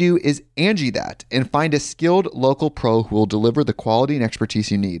you need to do is Angie that and find a skilled local pro who will deliver the quality and expertise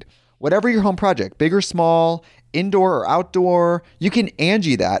you need. Whatever your home project, big or small, indoor or outdoor, you can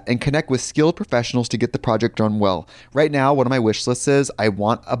Angie that and connect with skilled professionals to get the project done well. Right now, one of my wish lists is I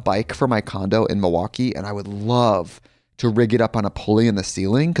want a bike for my condo in Milwaukee, and I would love to rig it up on a pulley in the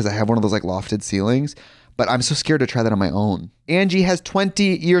ceiling because I have one of those like lofted ceilings, but I'm so scared to try that on my own. Angie has 20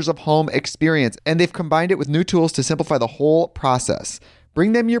 years of home experience, and they've combined it with new tools to simplify the whole process.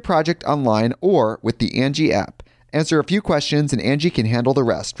 Bring them your project online or with the Angie app. Answer a few questions and Angie can handle the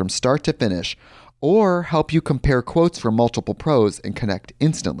rest from start to finish, or help you compare quotes from multiple pros and connect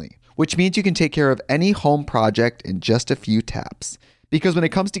instantly, which means you can take care of any home project in just a few taps. Because when it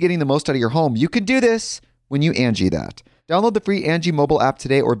comes to getting the most out of your home, you can do this when you Angie that. Download the free Angie mobile app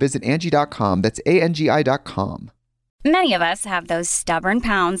today or visit Angie.com. That's ANGI.com. Many of us have those stubborn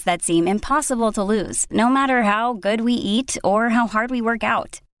pounds that seem impossible to lose, no matter how good we eat or how hard we work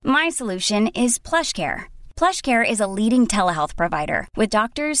out. My solution is PlushCare. PlushCare is a leading telehealth provider with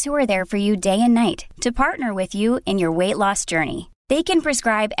doctors who are there for you day and night to partner with you in your weight loss journey. They can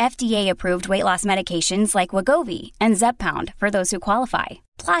prescribe FDA-approved weight loss medications like Wegovy and Zepbound for those who qualify.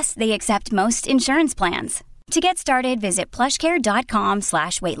 Plus, they accept most insurance plans. To get started, visit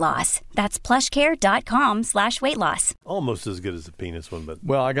plushcare.com/weightloss. That's plushcare.com/weightloss. Almost as good as the penis one, but...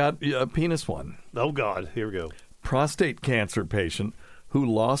 Well, I got a penis one. Oh, God. Here we go. Prostate cancer patient who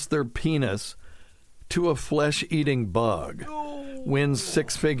lost their penis to a flesh-eating bug wins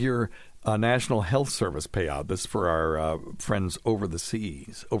six-figure National Health Service payout. This is for our friends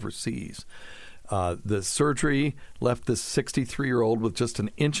overseas. The surgery left this 63-year-old with just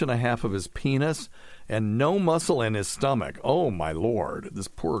 1.5 inches of his penis and no muscle in his stomach. Oh, my Lord, this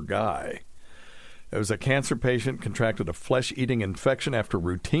poor guy. It was a cancer patient, contracted a flesh-eating infection after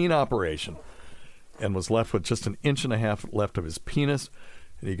routine operation and was left with just 1.5 inches left of his penis.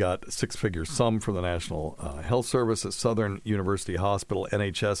 And he got a six-figure sum from the National Health Service at Southern University Hospital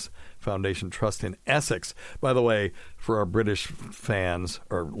NHS Foundation Trust in Essex. By the way, for our British fans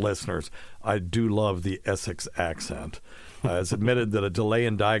or listeners, I do love the Essex accent. Has admitted that a delay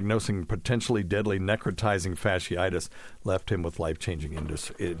in diagnosing potentially deadly necrotizing fasciitis left him with life-changing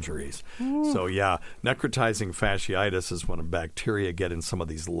injuries. So, yeah, necrotizing fasciitis is when a bacteria get in some of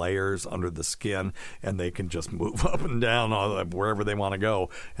these layers under the skin, and they can just move up and down wherever they want to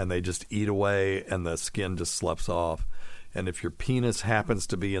go, and they just eat away, and the skin just sloughs off. And if your penis happens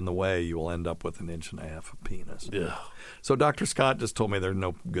to be in the way, you will end up with 1.5 inches of penis. Yeah. So Dr. Scott just told me there are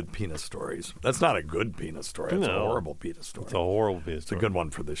no good penis stories. That's not a good penis story. It's a horrible penis story. It's a horrible penis story. It's a good one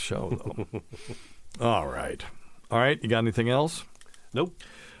for this show, though. All right. You got anything else? Nope.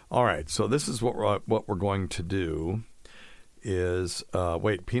 All right. So this is what we're going to do is,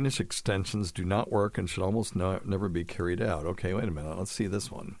 penis extensions do not work and should almost never be carried out. Okay, wait a minute. Let's see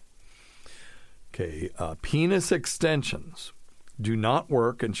this one. Okay, penis extensions do not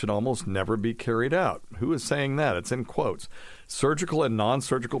work and should almost never be carried out. Who is saying that? It's in quotes. Surgical and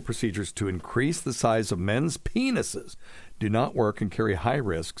non-surgical procedures to increase the size of men's penises do not work and carry high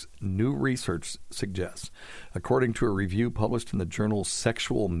risks, new research suggests. According to a review published in the journal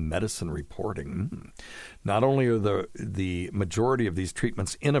Sexual Medicine Reporting, not only are the majority of these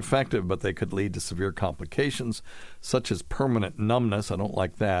treatments ineffective, but they could lead to severe complications such as permanent numbness. I don't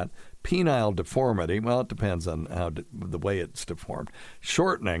like that. Penile deformity, well, it depends on the way it's deformed.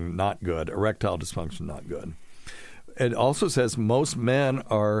 Shortening, not good. Erectile dysfunction, not good. It also says most men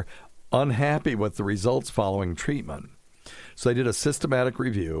are unhappy with the results following treatment. So they did a systematic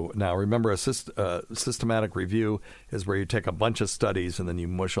review. Now, remember, a systematic review is where you take a bunch of studies and then you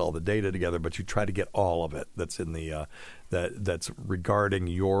mush all the data together, but you try to get all of it that's in the that's regarding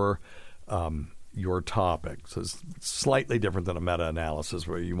your topic. So it's slightly different than a meta-analysis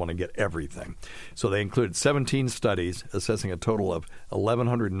where you want to get everything. So they included 17 studies assessing a total of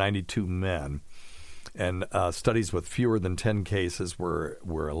 1,192 men, and studies with fewer than 10 cases were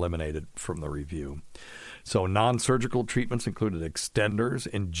eliminated from the review. So non-surgical treatments included extenders,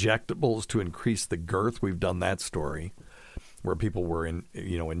 injectables to increase the girth. We've done that story where people were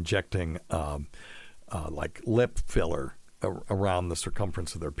injecting like lip filler around the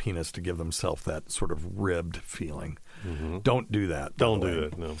circumference of their penis to give themselves that sort of ribbed feeling. Mm-hmm. Don't do that. Don't do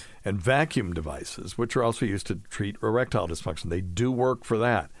that, no. And vacuum devices, which are also used to treat erectile dysfunction. They do work for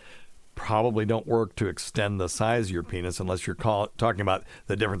that. Probably don't work to extend the size of your penis unless you're talking about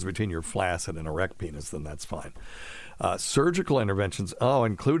the difference between your flaccid and erect penis, then that's fine. Surgical interventions,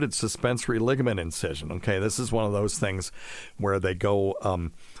 included suspensory ligament incision. Okay, this is one of those things where they go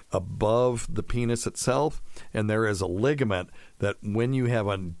above the penis itself, and there is a ligament that when you have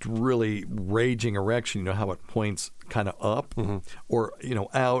a really raging erection, you know how it points kind of up or,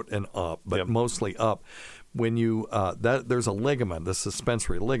 out and up, but mostly up. When you there's a ligament, the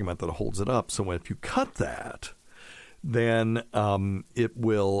suspensory ligament that holds it up. So if you cut that, then it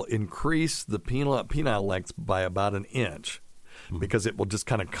will increase the penile length by about 1 inch because it will just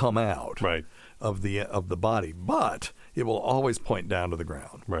kind of come out of the body. But it will always point down to the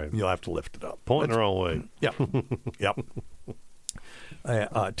ground. Right. You'll have to lift it up. Pointing the wrong way. Yep.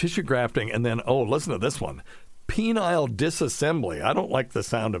 Tissue grafting, and then, listen to this one. Penile disassembly. I don't like the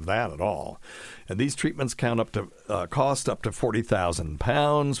sound of that at all. And these treatments cost up to 40,000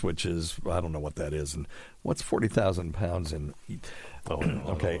 pounds, which is, I don't know what that is. And what's 40,000 pounds in?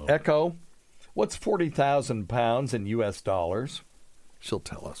 Echo. What's 40,000 pounds in U.S. dollars? She'll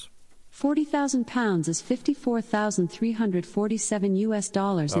tell us. 40,000 pounds is $54,347 U.S.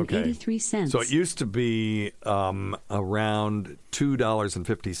 dollars and 83 cents. So it used to be around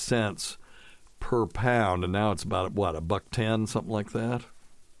 $2.50 per pound, and now it's about $1.10, something like that.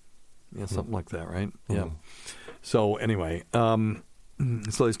 Yeah, something like that, right? Mm-hmm. Yeah. So anyway, so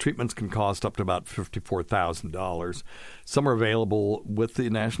these treatments can cost up to about $54,000. Some are available with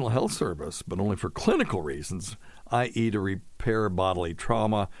the National Health Service, but only for clinical reasons, i.e. to repair bodily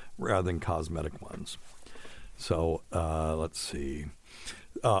trauma rather than cosmetic ones. So let's see.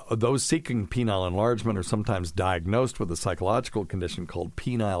 Those seeking penile enlargement are sometimes diagnosed with a psychological condition called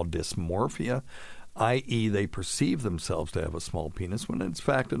penile dysmorphia, i.e. they perceive themselves to have a small penis when it's in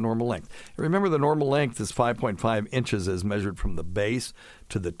fact a normal length. Remember, the normal length is 5.5 inches as measured from the base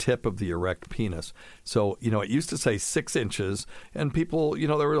to the tip of the erect penis. So, it used to say 6 inches, and people,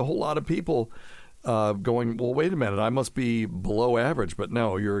 there were a whole lot of people going, well, wait a minute, I must be below average. But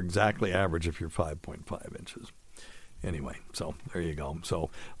no, you're exactly average if you're 5.5 inches. Anyway, so there you go. So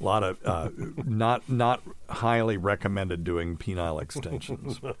a lot of not highly recommended doing penile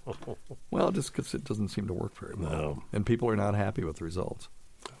extensions. Well, just because it doesn't seem to work very well. No. And people are not happy with the results.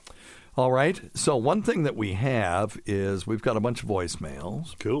 All right. So one thing that we have is we've got a bunch of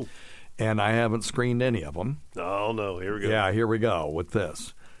voicemails. Cool. And I haven't screened any of them. Oh, no. Here we go. Yeah, here we go with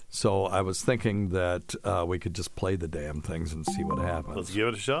this. So I was thinking that we could just play the damn things and see what happens. Let's give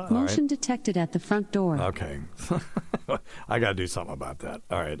it a shot. Motion detected at the front door. Okay. I got to do something about that.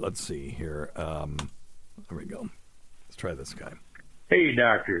 All right, let's see here. There we go. Let's try this guy. Hey,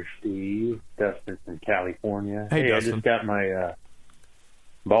 Dr. Steve. Dustin from California. Hey, Dustin. I just got my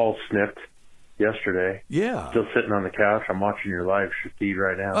balls snipped yesterday. Yeah. Still sitting on the couch. I'm watching your live feed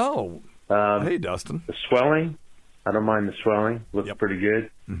right now. Oh. Hey, Dustin. The swelling, I don't mind the swelling. Looks pretty good.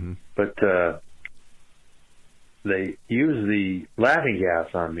 Mm-hmm. But they used the laughing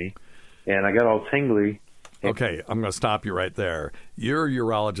gas on me, and I got all tingly. Okay, I'm going to stop you right there. Your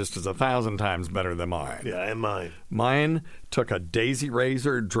urologist is 1,000 times better than mine. Yeah, and mine. Mine took a daisy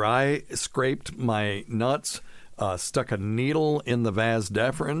razor, dry scraped my nuts, stuck a needle in the vas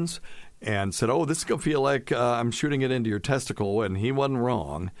deferens, and said, this is going to feel like I'm shooting it into your testicle, and he wasn't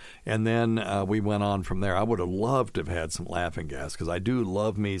wrong. And then we went on from there. I would have loved to have had some laughing gas, because I do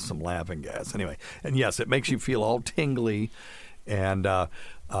love me some laughing gas. Anyway, and yes, it makes you feel all tingly. And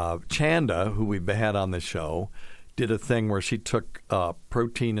Chanda, who we've had on the show, did a thing where she took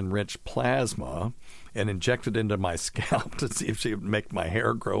protein-enriched plasma and injected into my scalp to see if she would make my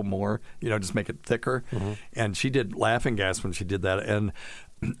hair grow more, just make it thicker. Mm-hmm. And she did laughing gas when she did that. And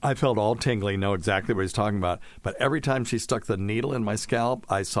I felt all tingly, know exactly what he's talking about. But every time she stuck the needle in my scalp,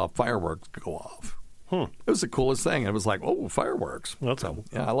 I saw fireworks go off. It was the coolest thing. It was like, fireworks. So,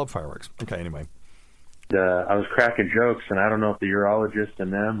 yeah, I love fireworks. Okay, anyway. I was cracking jokes, and I don't know if the urologist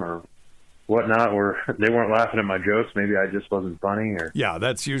and them or whatnot they weren't laughing at my jokes. Maybe I just wasn't funny, or yeah,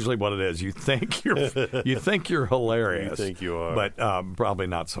 that's usually what it is. You think you're hilarious. You think you are, but probably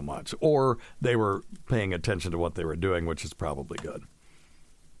not so much. Or they were paying attention to what they were doing, which is probably good.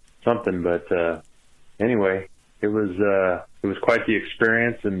 Something, but anyway, it was quite the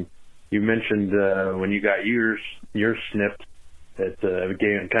experience. And you mentioned when you got yours snipped, it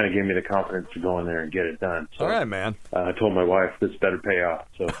kind of gave me the confidence to go in there and get it done. So, all right, man. I told my wife this better pay off.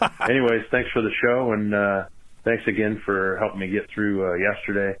 So, anyways, thanks for the show, and thanks again for helping me get through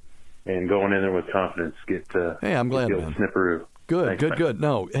yesterday and going in there with confidence. Hey, I'm glad, man. Snipperoo. Good, thanks, good, man. good.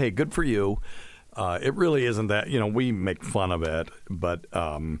 No, hey, good for you. It really isn't that. We make fun of it, but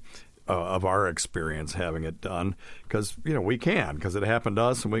of our experience having it done, because we can, because it happened to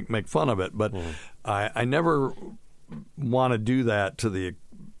us, and we can make fun of it. But I never want to do that to the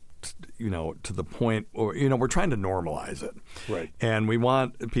point, or we're trying to normalize it, right? And we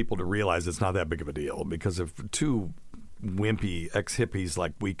want people to realize it's not that big of a deal, because if two wimpy ex-hippies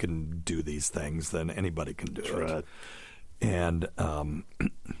like we can do these things, then anybody can do it. Right. And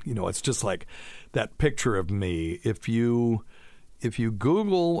it's just like that picture of me. If you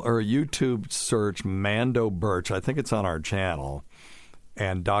Google or YouTube search Mando Birch, I think it's on our channel,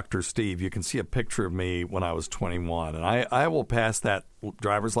 and Dr. Steve, you can see a picture of me when I was 21. And I will pass that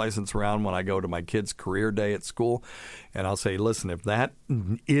driver's license around when I go to my kid's career day at school. And I'll say, listen, if that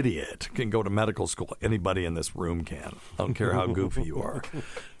idiot can go to medical school, anybody in this room can. I don't care how goofy you are.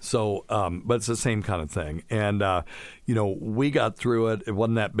 So, but it's the same kind of thing. And, we got through it. It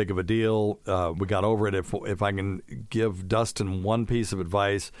wasn't that big of a deal. We got over it. If I can give Dustin one piece of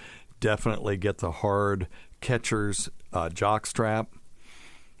advice, definitely get the hard catcher's jock strap.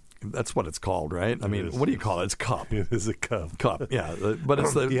 That's what it's called, right? I mean, what do you call it? It's cup. It is a cup. Cup, yeah. But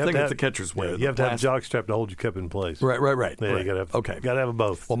it's the thing that the catchers wear. You have to have a jock strap to hold your cup in place. Right. Yeah, right. You gotta have them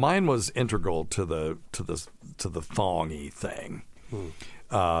both. Well, mine was integral to the thongy thing.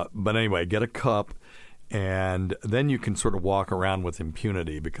 But anyway, get a cup, and then you can sort of walk around with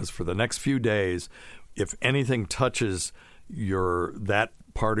impunity, because for the next few days, if anything touches that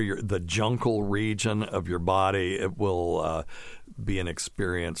part of the jungle region of your body, it will be an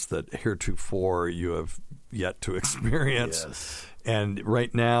experience that heretofore you have yet to experience. Yes. And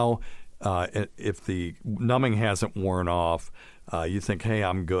right now, if the numbing hasn't worn off, you think, hey,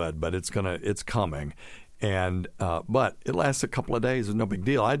 I'm good, but it's coming. And but it lasts a couple of days. It's no big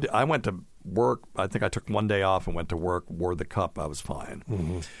deal. I went to work. I think I took one day off and went to work, wore the cup. I was fine.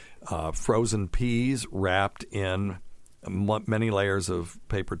 Mm-hmm. Frozen peas wrapped in many layers of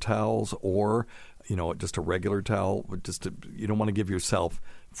paper towels, or just a regular towel. You don't want to give yourself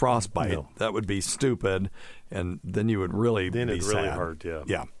frostbite. No. That would be stupid, and then you would really be really sad. hurt.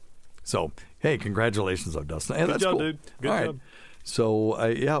 Yeah. So hey, congratulations, Dustin. Hey, Good that's job, cool. dude. Good All job. right.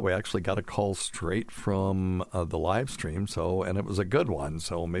 So we actually got a call straight from the live stream. And it was a good one.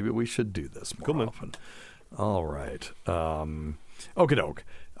 So maybe we should do this more often. All right. Okie doke.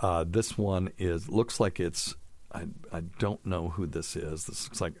 This one looks like it's I don't know who this is. This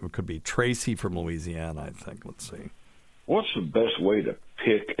looks like it could be Tracy from Louisiana, I think. Let's see. What's the best way to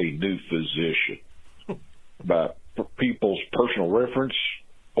pick a new physician? By people's personal reference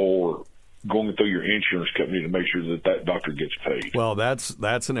or going through your insurance company to make sure that doctor gets paid? Well,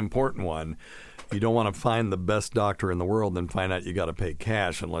 that's an important one. You don't want to find the best doctor in the world and find out you got to pay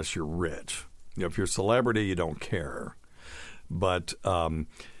cash unless you're rich. If you're a celebrity, you don't care. But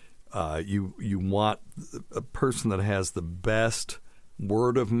you want a person that has the best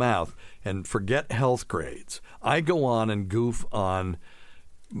word of mouth. And forget health grades. I go on and goof on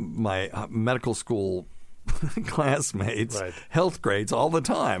my medical school classmates' health grades all the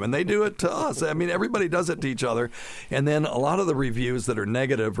time, and they do it to us. I mean, everybody does it to each other. And then a lot of the reviews that are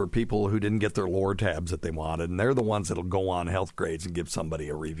negative are people who didn't get their lore tabs that they wanted, and they're the ones that'll go on health grades and give somebody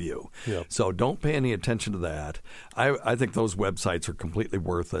a review. Yep. So don't pay any attention to that. I think those websites are completely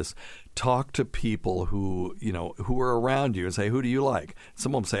worthless. Talk to people who are around you and say, who do you like?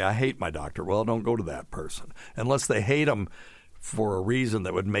 Some of them say, I hate my doctor. Well, don't go to that person unless they hate them for a reason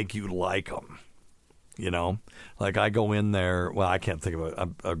that would make you like them. Like I go in there. Well, I can't think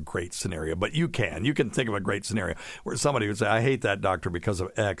of a great scenario, but you can. You can think of a great scenario where somebody would say, I hate that doctor because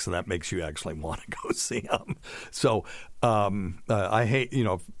of X, and that makes you actually want to go see him. So I hate,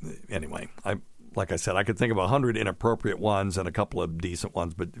 anyway, like I said, I could think of 100 inappropriate ones and a couple of decent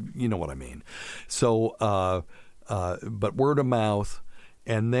ones, but you know what I mean. So, but word of mouth.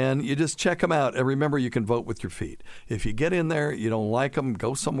 And then you just check them out. And remember, you can vote with your feet. If you get in there, you don't like them,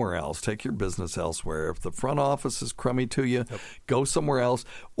 go somewhere else. Take your business elsewhere. If the front office is crummy to you, go somewhere else.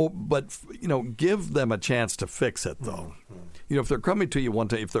 But give them a chance to fix it, though. If they're crummy to you one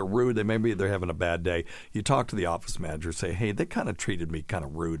day, if they're rude, they're having a bad day. You talk to the office manager, say, hey, they kind of treated me kind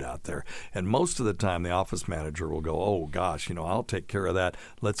of rude out there. And most of the time, the office manager will go, oh, gosh, I'll take care of that.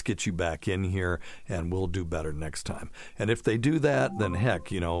 Let's get you back in here, and we'll do better next time. And if they do that, then heck,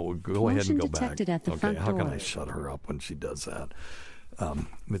 go ahead and go back. At the front how door. Can I shut her up when she does that?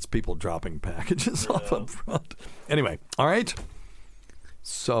 It's people dropping packages off up front. Anyway, all right.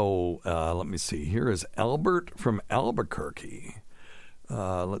 So let me see. Here is Albert from Albuquerque.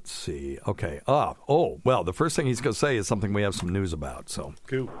 Let's see. Okay. Well, the first thing he's going to say is something we have some news about. So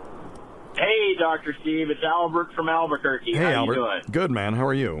cool. Hey, Dr. Steve. It's Albert from Albuquerque. Hey, How Albert. you doing? Good, man. How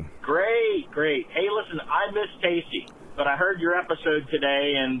are you? Great. Hey, listen, I miss Tacy, but I heard your episode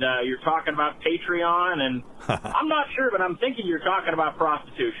today, and you're talking about Patreon, and I'm not sure, but I'm thinking you're talking about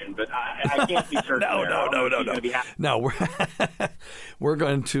prostitution, but I can't be certain. No. We're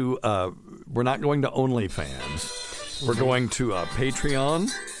going to. We're not going to OnlyFans. We're going to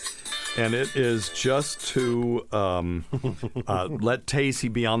Patreon. And it is just to let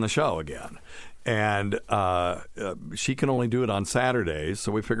Tacy be on the show again. And she can only do it on Saturdays,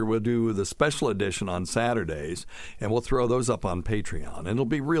 so we figure we'll do the special edition on Saturdays, and we'll throw those up on Patreon. And it'll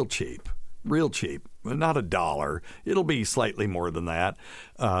be real cheap. Not $1. It'll be slightly more than that.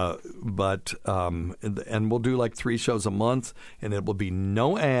 But we'll do like 3 shows a month, and it will be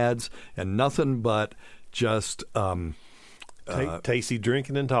no ads and nothing but just... Tacy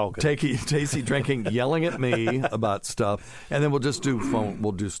drinking and talking. Tacy drinking, yelling at me about stuff, and then we'll just do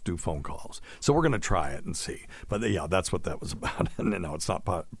phone calls. So we're going to try it and see. But yeah, that's what that was about. No, it's not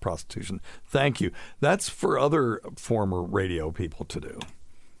prostitution. Thank you. That's for other former radio people to do,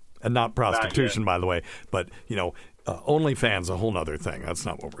 and not prostitution, by the way. But OnlyFans a whole other thing. That's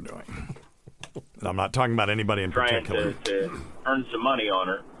not what we're doing. And I'm not talking about anybody in particular. Trying to earn some money on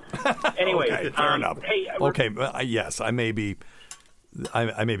her. Anyway, okay, fair enough. Hey, yes, I may be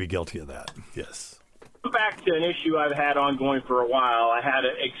guilty of that. Yes. Back to an issue I've had ongoing for a while. I had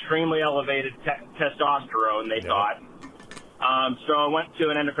an extremely elevated testosterone, they thought. So I went to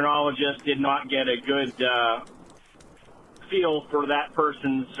an endocrinologist, did not get a good feel for that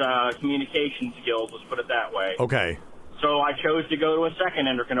person's communication skills, let's put it that way. Okay. So I chose to go to a second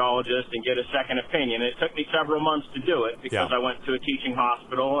endocrinologist and get a second opinion. It took me several months to do it because I went to a teaching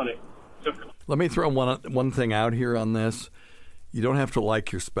hospital, and it took... Let me throw one thing out here on this. You don't have to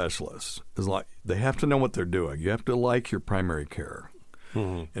like your specialists. They have to know what they're doing. You have to like your primary care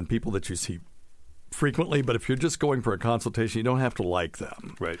and people that you see frequently. But if you're just going for a consultation, you don't have to like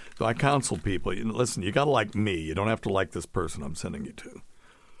them. Right. So I counsel people. Listen, you got to like me. You don't have to like this person I'm sending you to.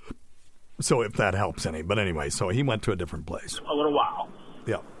 So if that helps any. But anyway, so he went to a different place. A little while.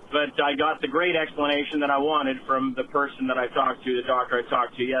 Yeah. But I got the great explanation that I wanted from the person that I talked to, the doctor I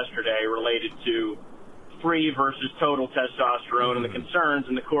talked to yesterday, related to free versus total testosterone and the concerns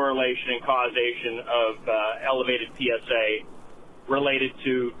and the correlation and causation of elevated PSA related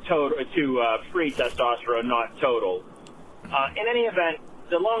to free testosterone, not total. In any event,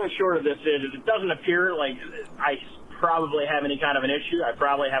 the long and short of this is it doesn't appear like I probably have any kind of an issue. I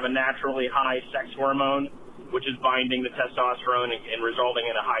probably have a naturally high sex hormone, which is binding the testosterone and resulting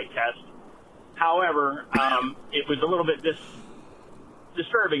in a high test. However, it was a little bit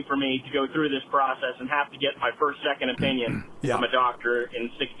disturbing for me to go through this process and have to get my second opinion from a doctor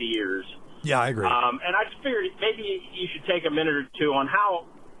in 60 years. Yeah, I agree. And I just figured maybe you should take a minute or two on how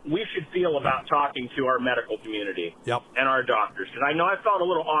we should feel about talking to our medical community and our doctors. Because I know I felt a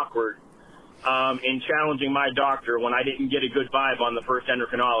little awkward in challenging my doctor when I didn't get a good vibe on the first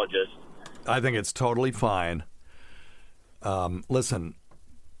endocrinologist. I think it's totally fine. Listen,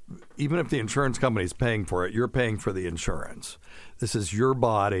 even if the insurance company is paying for it, you're paying for the insurance. This is your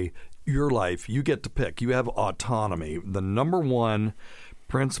body, your life. You get to pick. You have autonomy. The number one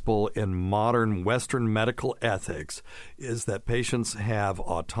principle in modern Western medical ethics is that patients have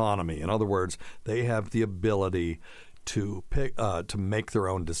autonomy. In other words, they have the ability to pick, to make their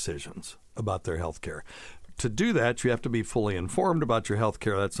own decisions about their health care. To do that, you have to be fully informed about your health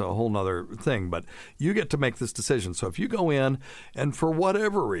care. That's a whole other thing. But you get to make this decision. So if you go in and for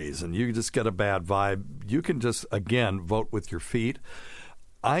whatever reason you just get a bad vibe, you can just, again, vote with your feet.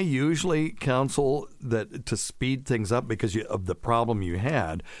 I usually counsel that to speed things up because of the problem you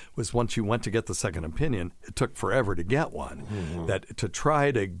had was once you went to get the second opinion, it took forever to get one. Mm-hmm. That to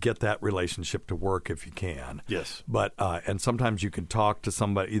try to get that relationship to work if you can. Yes. But and sometimes you can talk to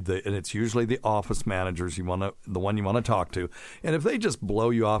somebody, and it's usually the office managers the one you want to talk to. And if they just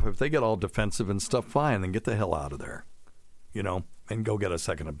blow you off, if they get all defensive and stuff, fine, then get the hell out of there. And go get a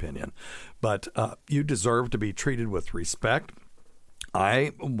second opinion. But you deserve to be treated with respect.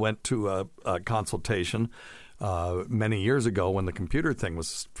 I went to a consultation many years ago when the computer thing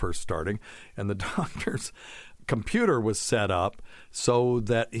was first starting, and the doctor's computer was set up so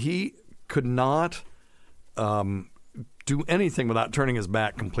that he could not do anything without turning his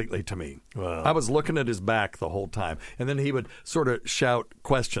back completely to me. Wow. I was looking at his back the whole time, and then he would sort of shout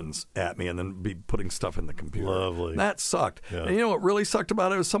questions at me and then be putting stuff in the computer. Lovely. That sucked. Yeah. And what really sucked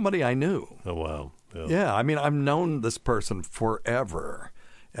about it was somebody I knew. Oh, wow. Yeah, I mean, I've known this person forever,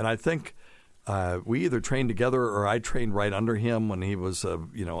 and I think we either trained together or I trained right under him when he was,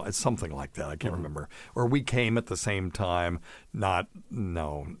 something like that. I can't remember. Or we came at the same time. We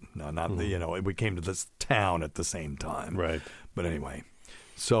came to this town at the same time. Right. But anyway,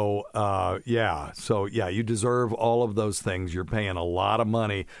 so you deserve all of those things. You're paying a lot of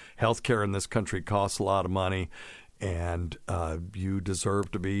money. Healthcare in this country costs a lot of money. And you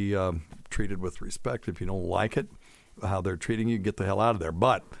deserve to be treated with respect. If you don't like it, how they're treating you, get the hell out of there.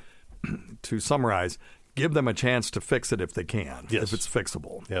 But to summarize, give them a chance to fix it if they can, if it's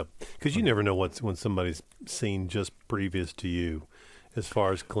fixable. Yeah, because you never know when somebody's seen just previous to you as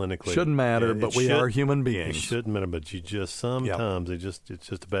far as clinically. Shouldn't matter, but we are human beings. It shouldn't matter, but you just sometimes it's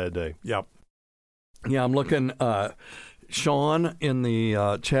just a bad day. Yep. Yeah, I'm looking. Sean in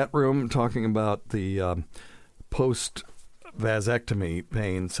the chat room talking about the post-vasectomy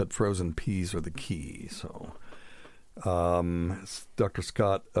pain said frozen peas are the key. So, Dr.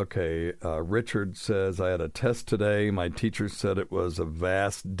 Scott, okay. Richard says, I had a test today. My teacher said it was a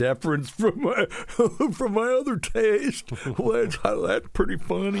vast difference from my other test. Well, that's pretty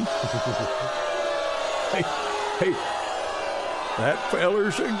funny. hey, that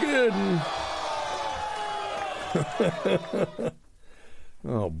feller's a good one.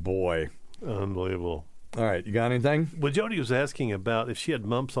 Oh, boy. Unbelievable. All right, you got anything? Well, Jody was asking about if she had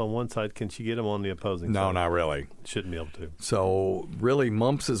mumps on one side, can she get them on the opposing side? No, not really. Shouldn't be able to. So really,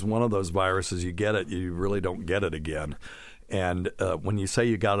 mumps is one of those viruses. You get it, you really don't get it again. And when you say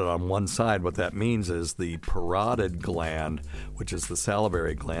you got it on one side, what that means is the parotid gland, which is the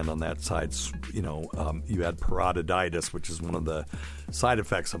salivary gland on that side, you had parotiditis, which is one of the side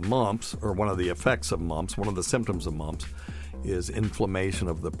effects of mumps, or one of the effects of mumps, one of the symptoms of mumps, is inflammation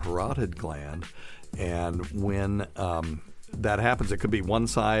of the parotid gland. And when that happens, it could be one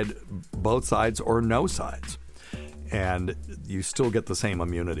side, both sides, or no sides. And you still get the same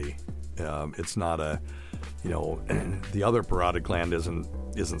immunity. It's not the other parotid gland isn't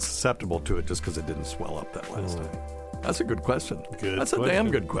susceptible to it just because it didn't swell up that last time. That's a good question. That's a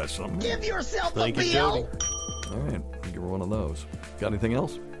damn good question. Give yourself a bill. Jody. All right, I'll give her one of those. Got anything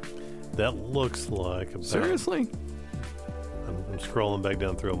else? That looks like seriously. I'm scrolling back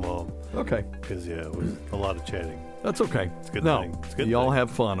down through them all. Okay. Because, it was a lot of chatting. That's okay. It's a good thing. It's a good Y'all thing. have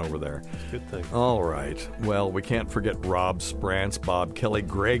fun over there. It's a good thing. All right. Well, we can't forget Rob Sprance, Bob Kelly,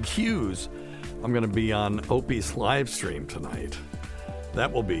 Greg Hughes. I'm going to be on Opie's live stream tonight. That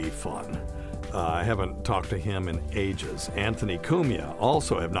will be fun. I haven't talked to him in ages. Anthony Cumia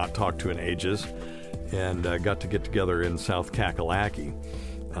also have not talked to in ages. and got to get together in South Kakalaki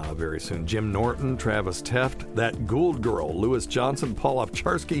very soon. Jim Norton, Travis Teft, That Gould Girl, Lewis Johnson, Paul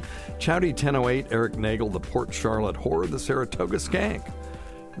Ovcharsky, Chowdy 1008, Eric Nagel, the Port Charlotte Horror, the Saratoga Skank,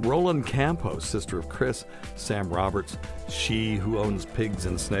 Roland Campos, Sister of Chris, Sam Roberts, She Who Owns Pigs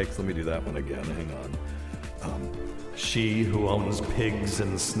and Snakes. Let me do that one again. Hang on. She Who Owns Pigs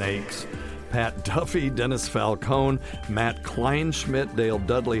and Snakes, Pat Duffy, Dennis Falcone, Matt Kleinschmidt, Dale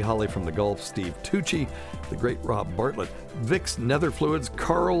Dudley, Holly from the Gulf, Steve Tucci, the great Rob Bartlett, Vic's Nether Fluids,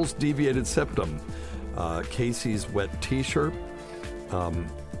 Carl's Deviated Septum, Casey's Wet T-Shirt,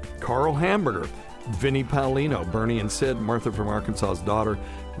 Carl Hamburger, Vinnie Paulino, Bernie and Sid, Martha from Arkansas's Daughter,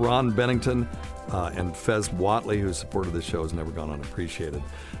 Ron Bennington, and Fez Watley, whose support of this show has never gone unappreciated.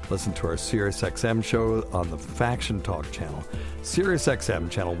 Listen to our SiriusXM show on the Faction Talk channel. SiriusXM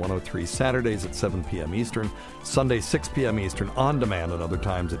channel 103, Saturdays at 7 p.m. Eastern, Sunday 6 p.m. Eastern, on demand, and other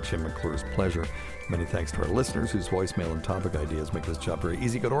times at Jim McClure's pleasure. Many thanks to our listeners whose voicemail and topic ideas make this job very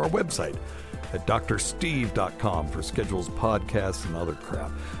easy. Go to our website at drsteve.com for schedules, podcasts, and other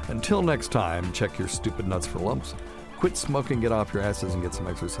crap. Until next time, check your stupid nuts for lumps. Quit smoking, get off your asses, and get some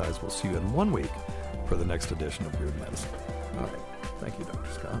exercise. We'll see you in 1 week for the next edition of Weird Medicine. All right. Thank you,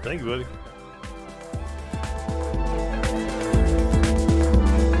 Dr. Scott. Thank you, buddy.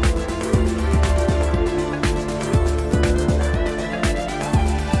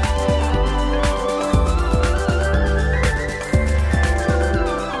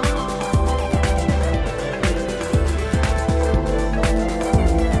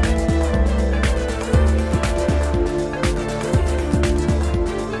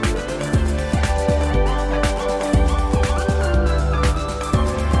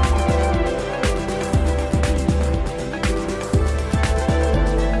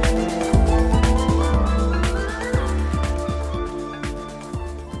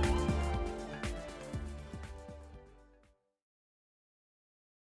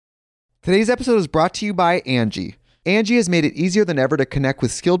 Today's episode is brought to you by Angie. Angie has made it easier than ever to connect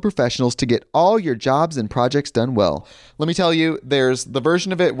with skilled professionals to get all your jobs and projects done well. Let me tell you, there's the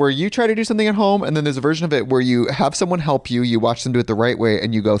version of it where you try to do something at home, and then there's a version of it where you have someone help you, you watch them do it the right way,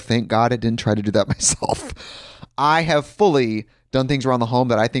 and you go, thank God I didn't try to do that myself. I have fully done things around the home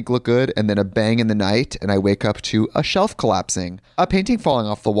that I think look good, and then a bang in the night, and I wake up to a shelf collapsing, a painting falling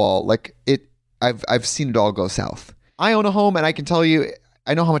off the wall. I've seen it all go south. I own a home, and I can tell you,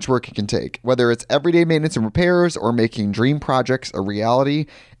 I know how much work it can take. Whether it's everyday maintenance and repairs or making dream projects a reality,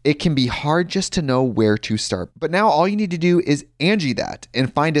 it can be hard just to know where to start. But now all you need to do is Angie that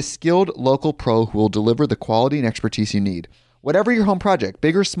and find a skilled local pro who will deliver the quality and expertise you need. Whatever your home project,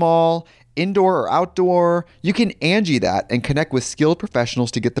 big or small, indoor or outdoor, you can Angie that and connect with skilled professionals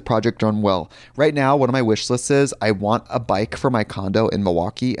to get the project done well. Right now, one of my wish lists is I want a bike for my condo in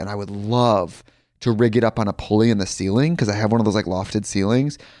Milwaukee, and I would love to rig it up on a pulley in the ceiling because I have one of those like lofted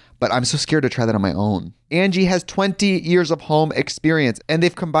ceilings, but I'm so scared to try that on my own. Angie has 20 years of home experience, and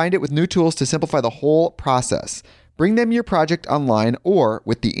they've combined it with new tools to simplify the whole process. Bring them your project online or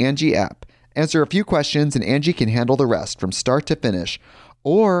with the Angie app. Answer a few questions and Angie can handle the rest from start to finish,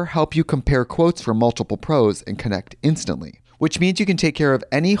 or help you compare quotes from multiple pros and connect instantly, which means you can take care of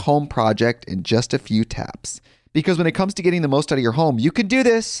any home project in just a few taps. Because when it comes to getting the most out of your home, you can do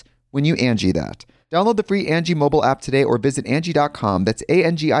this when you Angie that. Download the free Angie mobile app today or visit Angie.com. That's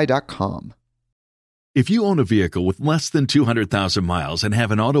ANGI.com. If you own a vehicle with less than 200,000 miles and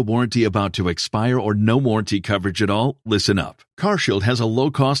have an auto warranty about to expire or no warranty coverage at all, listen up. CarShield has a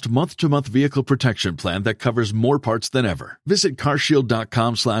low-cost month-to-month vehicle protection plan that covers more parts than ever. Visit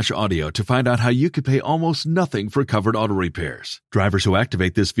carshield.com/audio to find out how you could pay almost nothing for covered auto repairs. Drivers who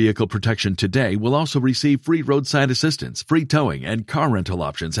activate this vehicle protection today will also receive free roadside assistance, free towing, and car rental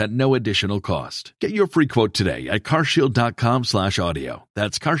options at no additional cost. Get your free quote today at carshield.com/audio.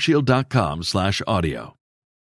 That's carshield.com/audio.